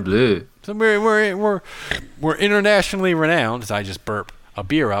 Sacre bleu. So we're internationally renowned. As I just burp a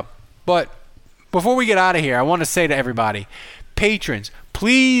beer up. But before we get out of here, I want to say to everybody, patrons,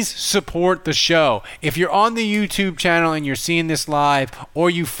 please support the show. If you're on the YouTube channel and you're seeing this live, or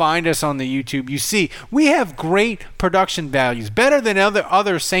you find us on the YouTube, you see we have great production values, better than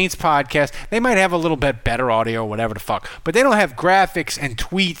other Saints podcasts. They might have a little bit better audio or whatever the fuck, but they don't have graphics and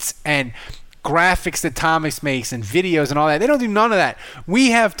tweets and graphics that Thomas makes and videos and all that. They don't do none of that. We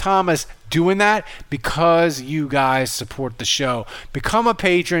have Thomas doing that because you guys support the show. Become a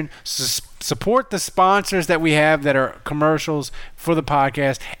patron. Support the sponsors that we have that are commercials for the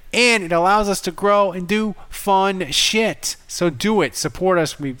podcast, and it allows us to grow and do fun shit. So do it. Support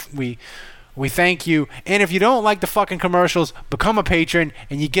us. We thank you. And if you don't like the fucking commercials, become a patron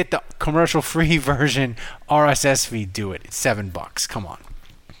and you get the commercial-free version RSS feed. Do it. It's $7. Come on.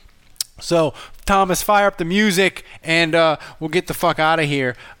 So, Thomas, fire up the music, and we'll get the fuck out of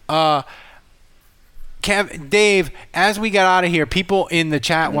here. Dave, as we get out of here, people in the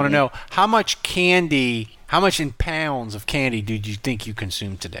chat want to know how much in pounds of candy did you think you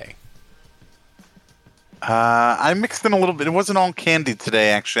consumed today? I mixed in a little bit. It wasn't all candy today,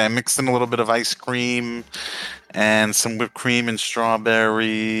 actually. I mixed in a little bit of ice cream and some whipped cream and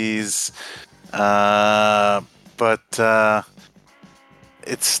strawberries. But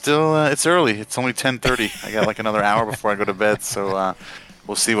it's still it's early. It's only 10:30. I got like another hour before I go to bed, so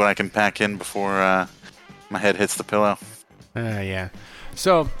we'll see what I can pack in before my head hits the pillow. Yeah.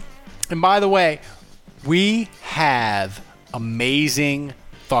 So, and by the way, we have amazing,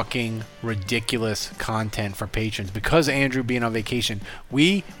 fucking ridiculous content for patrons. Because Andrew being on vacation,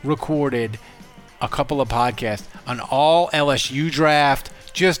 we recorded a couple of podcasts on all LSU draft,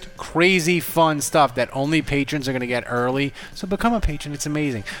 just crazy fun stuff that only patrons are going to get early. So become a patron. It's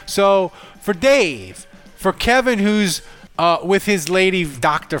amazing. So for Dave, for Kevin, who's with his lady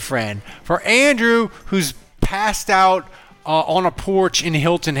doctor friend, for Andrew, who's passed out on a porch in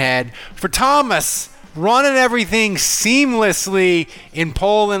Hilton Head, for Thomas, running everything seamlessly in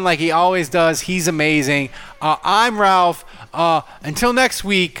Poland like he always does. He's amazing. I'm Ralph. Until next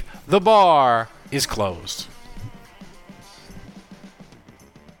week, the bar is closed.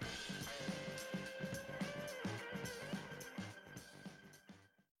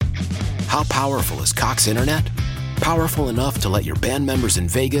 How powerful is Cox Internet? Powerful enough to let your band members in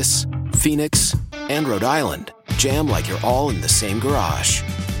Vegas, Phoenix, and Rhode Island jam like you're all in the same garage.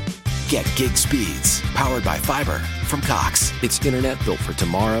 Get gig speeds powered by fiber from Cox. It's internet built for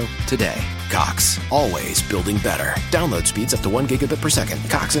tomorrow, today. Cox, always building better. Download speeds up to 1 gigabit per second.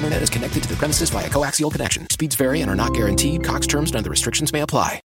 Cox Internet is connected to the premises via coaxial connection. Speeds vary and are not guaranteed. Cox terms and other restrictions may apply.